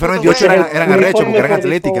hablar de de FIFA puto 98 eran, juego. eran arrechos porque eran Uniforme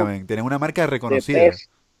atléticas, favorito men. Tenían una marca De reconocida. PES.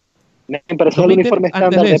 Pero eso es el ¿No viste uniforme antes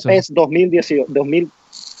estándar de de eso? PES 2018,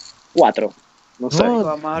 2004. No sé. No,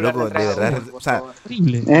 Vamos a hablar Loco, del 3 de a verdad, 1, o sea, por favor.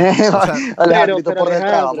 horrible. Alejandrito por pero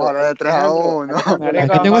detrás, vamos a hablar de 3 a 1. Marico, Aquí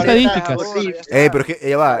vamos tengo a hablar de estadísticas. 3 a 1, ya está. pero es que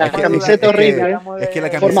ella va, La es que, camiseta es que- horrible, es que la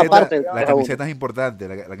forma camiseta, parte del la 3 a 1. camiseta es importante,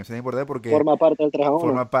 la camiseta es importante porque Forma parte del 3 a 1.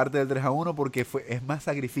 forma parte del 3 a 1 porque es más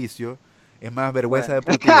sacrificio, es más vergüenza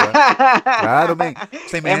deportiva. Claro, men. O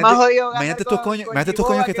sea, Es más jodido ganar imagínate estos con coños, imagínate estos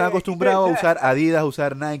Chiboba coños que están que- acostumbrados a usar Adidas, a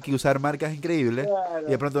usar Nike, a usar marcas increíbles, Claro, y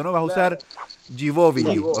de pronto no vas a claro. usar Givovi,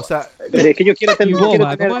 Givoba. o sea, Pero es que yo quiero tener,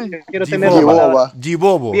 Giboba, ¿cómo es? quiero tener Giboba. la palabra. Giboba.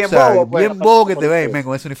 Gibobo, Bien o sea, bobo, pues, bien bobo que te porque- ves, men,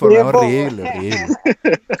 con ese uniforme Bien bobo. horrible, horrible.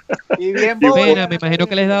 Y bien Qué bobo, pena, ya me está imagino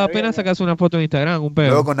que les daba bien, pena bien. sacarse una foto en Instagram, un pedo.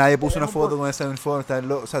 Luego nadie puso una Tenemos foto un- con ese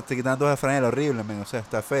uniforme, o sea, te quitan toda esa franela horrible, men, o sea,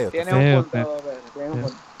 está feo. está Tiene feo. un Feo, punto, feo. Pedro, tiene un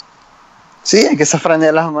punto. Sí, es que esas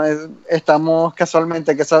franelas, estamos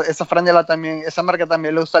casualmente, que esa franela también, esa marca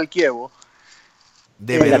también la usa el Kievo.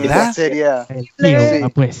 ¿De En la verdad? Serie A. El tío,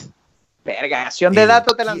 Sí. pues, Vergación de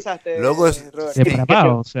datos te lanzaste. Luego es- Robert. Sí.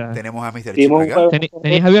 depravado, o sea. Tenemos a Mr. Chip Hicimos un acá. juego.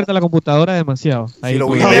 Tenéis abierta la computadora demasiado. Ahí Sí, lo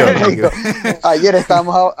tú. vi yo, lo vi yo. Ayer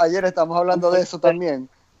estábamos hablando de eso también,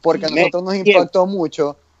 porque a nosotros nos impactó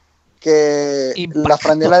mucho que Impacto. la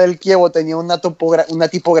franela del Kievo tenía una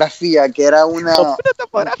tipografía que era una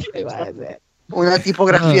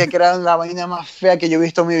tipografía que era la vaina más fea que yo he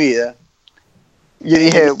visto en mi vida. Yo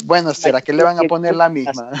dije, bueno, ¿será que le van a poner la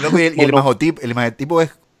misma? Loco, y el imagotipo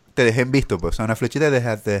es te dejen visto, pues. O sea, una flechita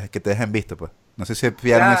que te dejen visto, pues. No sé si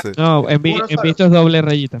pillaron Claro. eso. No, en Uno solo. visto es doble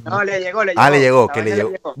rayita. ¿no? No, le llegó. Ah, le llegó, La que le vaina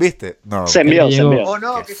llegó. ¿Viste? No. Se envió, Que se llegó. envió. Oh,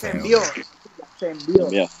 no, Qué que se feo. envió. Se envió. Se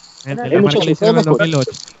envió. En Hay la muchos marca le hicieron en el sistemas,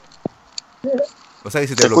 2008. O sea, que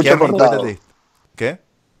si te Se escucha bloquearon, cortado. cuéntate. ¿Qué?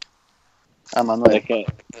 Ah, Manuel. Es que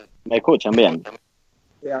me escuchan bien.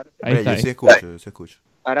 Ahí Mira, está. yo sí escucho, yo sí escucho.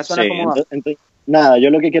 Ahora suena Sí, como va. nada, yo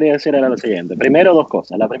lo que quería decir era lo siguiente. Primero, dos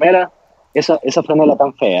cosas. La primera, esa franela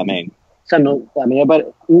tan fea, men. O sea, no, a mí me parece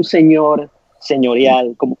un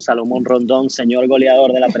señorial como Salomón Rondón, señor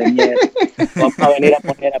goleador de la Premier. Vamos a venir a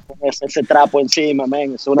ponerse ese trapo encima,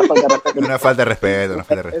 men. Eso es una falta de respeto. Una falta de respeto, una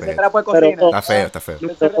falta de Ese respeto. trapo de Pero- cocina. Está feo, está feo.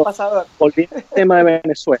 Ese repasador. Volviendo al tema de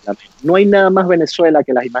Venezuela, men. No hay nada más Venezuela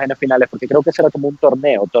que las imágenes finales, porque creo que será como un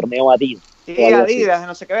torneo Adidas. Sí, o algo así. Adidas,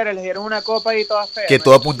 no sé qué ver, les dieron una copa y todas feas. Que ¿no?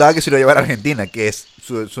 todo apuntaba que se lo llevara a Argentina, que es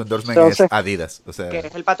su endorsement Entonces- es Adidas. O sea, Que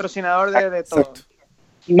es el patrocinador de todo. exacto.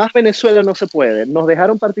 Más Venezuela no se puede. Nos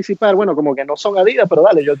dejaron participar, bueno, como que no son Adidas, pero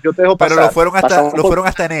dale, yo te dejo pasar. Pero lo Pasamos por- fueron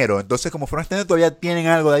hasta enero. Entonces, como fueron hasta enero, todavía tienen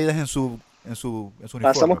algo de Adidas en su uniforme.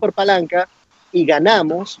 Pasamos por palanca y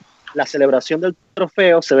ganamos la celebración del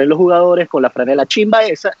trofeo. Se ven los jugadores con la franela chimba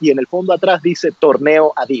esa y en el fondo atrás dice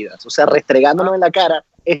torneo Adidas. O sea, restregándonos en la cara,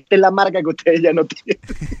 esta es la marca que ustedes ya no tienen.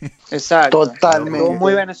 Exacto. Totalmente. Estuvo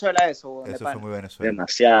muy Venezuela eso, weón, de Eso pana. fue muy Venezuela.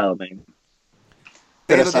 Demasiado, men.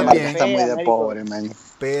 Pero Pero esa marca también, está muy de Marico. pobre, man.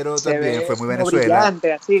 pero Se también ve fue muy como Venezuela.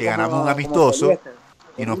 brillante, así, que como- ganamos un como amistoso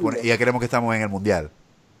poliéster. y ya queremos que estamos en el mundial.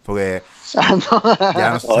 Porque Ah, no. ya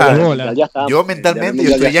no Oye, sabes. bola. ya estamos. Yo mentalmente Ya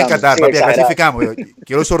yo estoy ya en estamos. Qatar, Sí, papi, ya exagerado. clasificamos.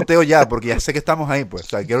 Quiero el sorteo ya, porque ya sé que estamos ahí, pues. O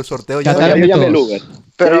sea, quiero el sorteo ya. Qatar Ya es me de llamé el todos. Uber.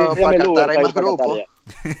 Pero Ya para me el Uber Qatar hay para más ir para Qatar grupos. ya.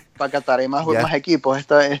 Para Qatar hay más Ya. equipos.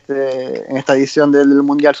 En esta edición del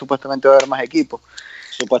Mundial supuestamente va a haber más equipos.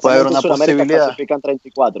 Supuestamente Puede haber una Sudamérica posibilidad. clasifican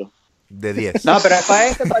 34. De 10. No, pero es para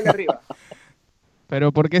este o para el de arriba.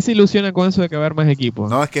 Pero ¿por qué se ilusionan con eso de que va a haber más equipos?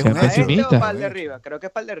 No, es que es Sean un ¿Para hecho. este o pesimistas. para el de arriba? Creo que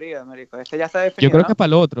es para el de arriba, marico. Este ya está definido, Yo creo ¿no? que es para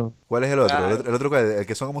el otro. ¿Cuál es el otro? Claro. ¿El otro cuál? ¿El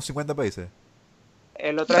que son como 50 países?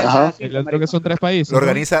 El otro es Ajá. así, El otro marico. que son 3 países. Lo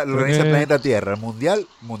organiza Creo el que- planeta Tierra. Mundial.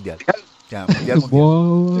 Ya, mundial.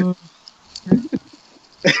 Wow.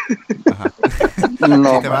 Ajá.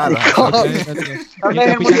 No, Chiste malo, marico. ajá. Y el ¿Dónde es el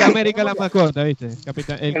Capitán mundial? América la mascota, ¿viste? El Eso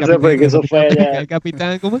capitán, fue que eso fue ya. el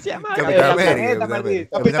capitán, ¿cómo se llama? Capitán Capitán América. Planeta, Capitán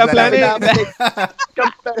América. Capitán Planeta.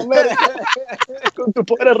 Capitán América. Con tus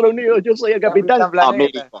poderes reunidos, yo soy el capitán, Capitán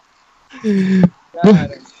Planeta. América.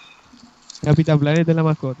 Claro. Capitán Planeta es la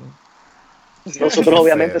mascota. Nosotros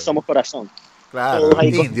obviamente Feo. somos corazón. Claro. Todos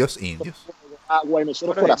ahí con- Indios. Agua y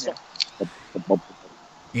nosotros Puro corazón.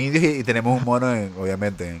 Indios y tenemos un mono,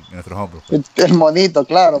 obviamente, en nuestros hombros. Pues. El monito,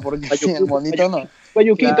 claro, porque Ay, yo sí, el monito no.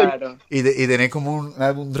 Guayuquito. Claro. Y tenés como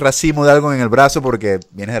un racimo de algo en el brazo porque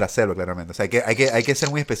vienes de la selva, claramente. O sea, hay que ser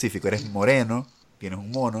muy específico. Eres moreno, tienes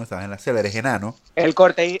un mono, estás en la selva, eres enano. El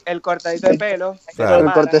cortadito de pelo. Claro.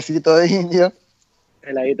 El cortecito de indio.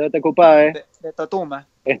 El ladito de Tecupae. De Totuma.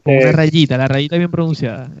 Una rayita, la rayita bien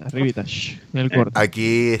pronunciada, arribita, en el corte.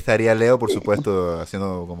 Aquí estaría Leo, por supuesto,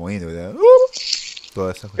 haciendo como indio. ¿verdad?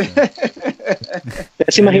 Todas esas cuestiones.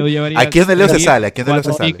 ¿Se imagina? Aquí es donde Leo se sale, aquí es donde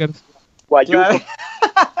Leo se sale. Guayuco. Claro.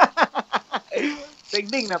 Se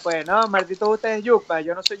indigna, pues, ¿no? Martito, usted es yucpa,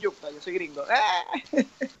 yo no soy yucpa, yo soy gringo.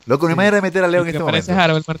 Loco, no hay manera de meter a Leo en Que este parece momento.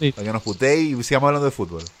 Harold Martito. Para que nos putee y sigamos hablando de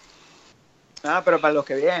fútbol. No, pero para los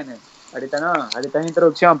que vienen. Ahorita no, ahorita es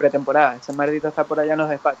introducción, pretemporada. Ese Martito está por allá en los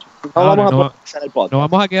despachos. No Ahora, vamos a no- poder empezar el podcast. ¿Nos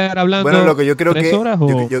vamos a quedar hablando Bueno, loco, yo creo 3 que. horas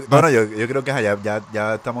o...? Yo creo que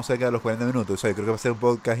ya estamos cerca de los 40 minutos. O sea, yo creo que va a ser un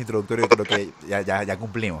podcast introductorio. Yo creo que ya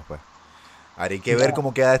cumplimos, pues. Ahora hay que ver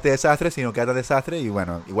cómo queda este desastre, si no queda tan desastre. Y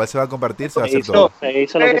bueno, igual se va a compartir, se va a hacer todo. Se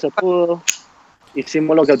hizo lo que se pudo.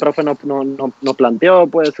 Hicimos lo que el profe nos planteó,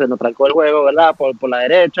 pues se nos trancó el juego, ¿verdad? Por la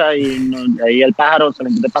derecha y ahí el pájaro se le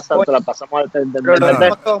intenté pasar, se la pasamos del Pero lo no.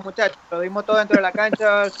 dimos todo, muchachos. Lo dimos todo dentro de la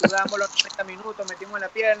cancha, sudamos los 30 minutos, metimos en la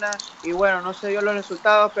pierna. Y bueno, no se dio los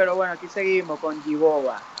resultados, pero bueno, aquí seguimos con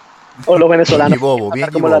Giboba. O los venezolanos. Bien bobo,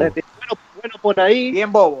 bien como la bobo. Argentina. Bueno,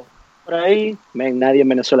 Bien bobo, por ahí. Nadie en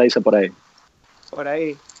Venezuela dice por ahí. por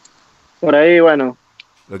ahí. Por ahí, bueno.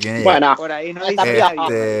 Lo que viene a llegar. Bueno, Por ahí no dice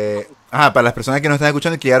nadie. Para las personas que nos están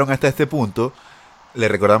escuchando y que llegaron hasta este punto, les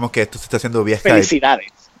recordamos que esto se está haciendo vía Skype.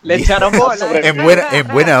 felicidades. Le echaron bola. En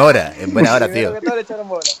buena hora, tío. Le echaron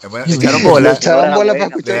bola. Le echaron bola. Le echaron bola para De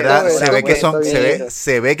escuchar verdad, todo se eso. ve que son, Está bien.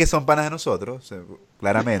 se ve que son panas de nosotros,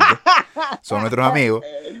 claramente. Son nuestros amigos.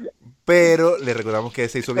 Pero les recordamos que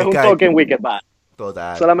se hizo vía Es un toque Skype. en Wicked Bad.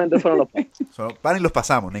 Total. Solamente fueron los Pan y los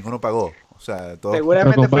pasamos, ninguno pagó. O sea, todos.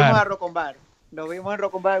 Seguramente Rock on fuimos Bar. a Rock on Bar. Nos vimos en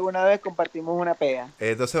Rock on Bar alguna vez, compartimos una pea.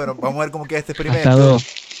 Entonces, bueno, vamos a ver cómo queda este Hasta experimento.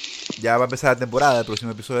 2. Ya va a empezar la temporada, el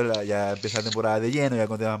próximo episodio ya empieza la temporada de lleno, ya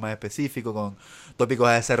con temas más específicos, con tópicos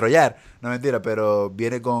a desarrollar. No mentira, pero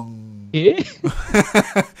viene con... ¿Qué?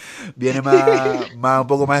 Viene un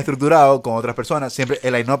poco más estructurado con otras personas. Siempre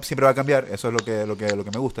el line-up siempre va a cambiar, eso es lo que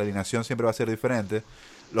me gusta. La alineación siempre va a ser diferente.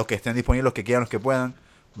 Los que estén disponibles, los que quieran, los que puedan,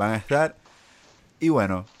 van a estar. Y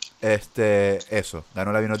bueno, eso.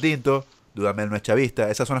 Ganó la Vinotinto, Dudamel no es chavista.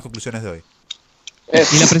 Esas son las conclusiones de hoy. Y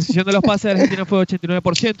la precisión de los pases de Argentina fue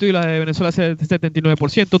 89% y la de Venezuela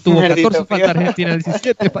 79%. Tuvo 14 faltas Argentina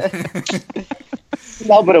 17.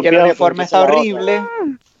 No, pero Que el uniforme está horrible.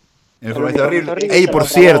 El informe está horrible. horrible. Ey, por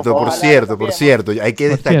cierto, hay que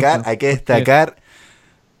Por destacar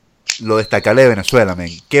lo destacable de Venezuela, men.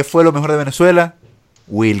 ¿Qué fue lo mejor de Venezuela?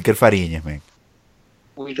 Wilker Fariñez, men.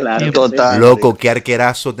 Claro, Total. Loco, qué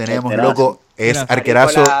arquerazo tenemos, Arquerazo. loco. Es Gracias.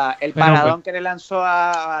 arquerazo. El Pero, paradón que le lanzó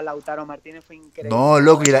a Lautaro Martínez fue increíble. No,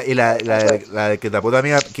 loco, y la que tapó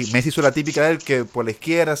también, que Messi hizo la típica de él, que por la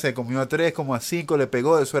izquierda se comió a 3, como a 5, le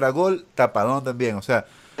pegó, eso era gol, tapadón también, o sea,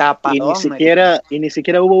 Tapadón, y ni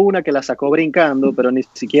siquiera hubo una que la sacó brincando, pero ni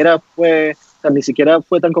siquiera fue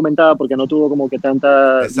tan comentada porque no tuvo como que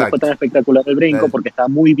no Exacto. fue tan espectacular el brinco Claro. porque está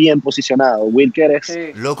muy bien posicionado. Wilker es Sí,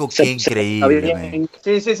 loco, se- qué está increíble, bien. men. sí,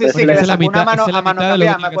 Pues que Esa le es la sacó una mitad, mano esa es la a mano mitad de lo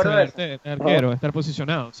cambiada, que me tiene que acuerdo de hacer eso. de arquero, estar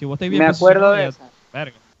posicionado. Si vos estáis bien Me acuerdo de posicionado, esa.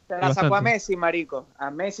 verga. Se la sacó a Bastante. Messi, marico. A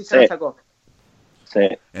Messi se Sí. la sacó. Sí.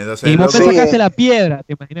 Entonces, Y vos loco, me sacaste la piedra,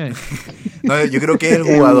 ¿te imaginas? no, yo creo que es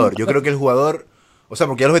el jugador, o sea,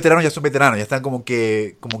 porque ya los veteranos ya son veteranos, ya están como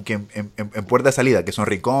que en puerta de salida, que son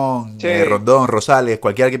Ricón, Sí. Rondón, Rosales,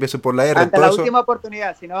 cualquiera que empiece por la R, Ante todo la eso. última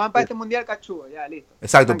oportunidad. Si no van para este mundial, cachugo. Ya, listo.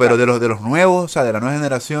 Exacto, Están pero claros. de los nuevos, o sea, de la nueva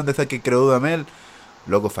generación, de esta que creó Dudamel,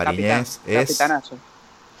 loco, Fariñez es Capitanazo.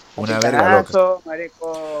 una verga loca. Capitanazo,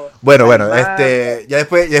 marico. Bueno, Animal. ya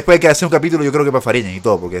después hay que hacer un capítulo, yo creo que para Fariñez y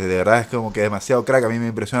todo, porque de verdad es como que demasiado crack, a mí me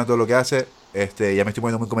impresiona todo lo que hace, ya me estoy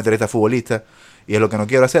poniendo muy comentarista futbolista, y es lo que no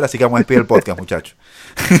quiero hacer, así que vamos a despedir el podcast, muchachos.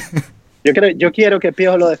 Yo quiero que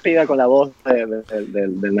Piojo lo despida con la voz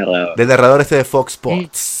del narrador. Del narrador de Fox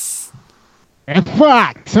Sports.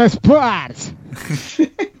 Sports.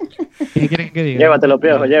 ¿Qué quieren que diga? Llévatelo,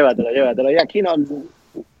 Piojo, llévatelo. Y aquí no.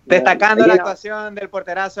 Destacando la aquí no. actuación del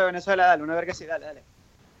porterazo de Venezuela. Dale, una verga sí, dale.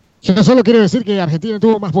 Yo solo quiero decir que Argentina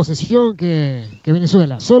tuvo más posesión que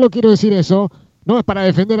Venezuela. Solo quiero decir eso. No es para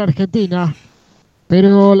defender a Argentina,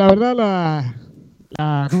 pero la verdad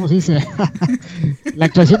 ¿cómo se dice? La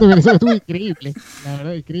actuación de Venezuela estuvo increíble. La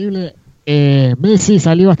verdad, increíble. Messi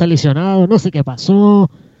salió hasta lesionado, no sé qué pasó.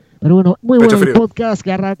 Pero bueno, muy Pecho bueno el frío. podcast,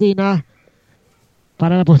 Garratina.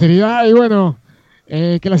 Para la posteridad y bueno,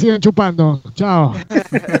 que la sigan chupando. Chao.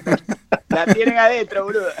 La tienen adentro,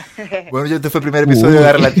 boludo. Bueno, este fue el primer episodio de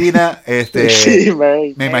Garra Latina. Sí,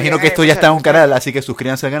 man. Me imagino que esto ya está en un canal, así que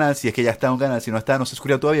suscríbanse al canal. Si es que ya está en un canal, si no está, no se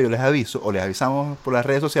suscriban todavía, yo les aviso o les avisamos por las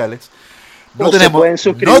redes sociales. No O se pueden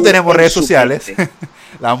suscribir no tenemos en redes su sociales. mente.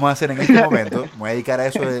 La vamos a hacer en este momento. Me voy a dedicar a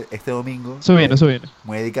eso este domingo. Eso viene, eso viene. Me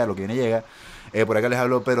voy a dedicar a lo que viene llega. Por acá les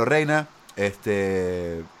hablo Pedro Reina.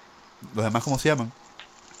 Los demás, ¿cómo se llaman?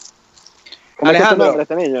 ¿Cómo es tu Alejandro. nombre,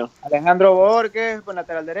 este niño? Alejandro Borges por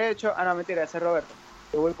lateral derecho. Ah, no, mentira, ese es Roberto.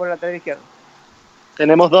 Yo voy por el lateral izquierdo.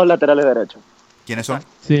 Tenemos 2 laterales derechos. ¿Quiénes son?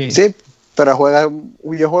 Sí. Sí, pero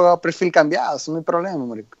yo juego a perfil cambiado, eso no hay problema,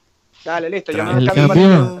 marico. Dale, listo. Yo me El cambio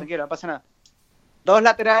campeón. para tranquilo, no pasa nada. 2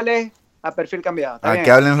 laterales a perfil cambiado. ¿está bien?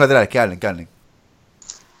 Que hablen los laterales, que hablen.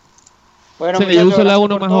 Bueno, Sí, yo muchachos, uso la gracias 1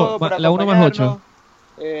 por más todo, o- por la 1 más acompañarnos. 8.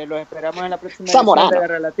 Los esperamos en la próxima Zamorano. edición de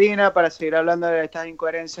Guerra Latina para seguir hablando de estas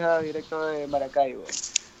incoherencias directo de Maracaibo.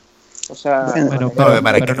 O sea, Bueno, No, de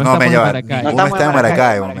Maracaibo. pero No, me estamos en lleva. Maracaibo. Uno está en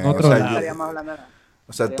Maracaibo, en men. otro O sea, lado. no yo- estaríamos hablando nada.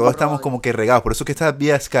 o sea, Estaríamos todos estamos robados. como que regados. Por eso que está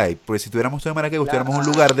vía Skype. Porque si tuviéramos todo en Maracaibo, estuviéramos en un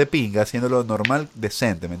lugar de pinga, haciéndolo normal,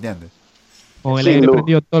 decente, ¿me entiendes? Con el Sin aire luz.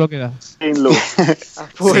 prendido todo lo que da. Sin luz. A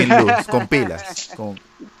full. Sin luz, con pilas.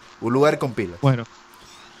 Un lugar con pilas. Bueno,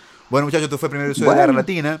 Bueno, muchachos, esto fue el primer episodio de Garra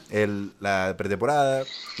Latina, la pretemporada.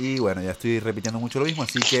 Y bueno, ya estoy repitiendo mucho lo mismo,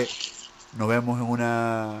 así que nos vemos en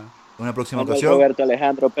una próxima Manuel, ocasión. Roberto,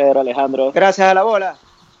 Alejandro, Pedro, Alejandro. Gracias a la bola.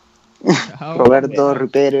 chao. Roberto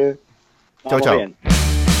Ripere. Chao, Vamos chao. bien.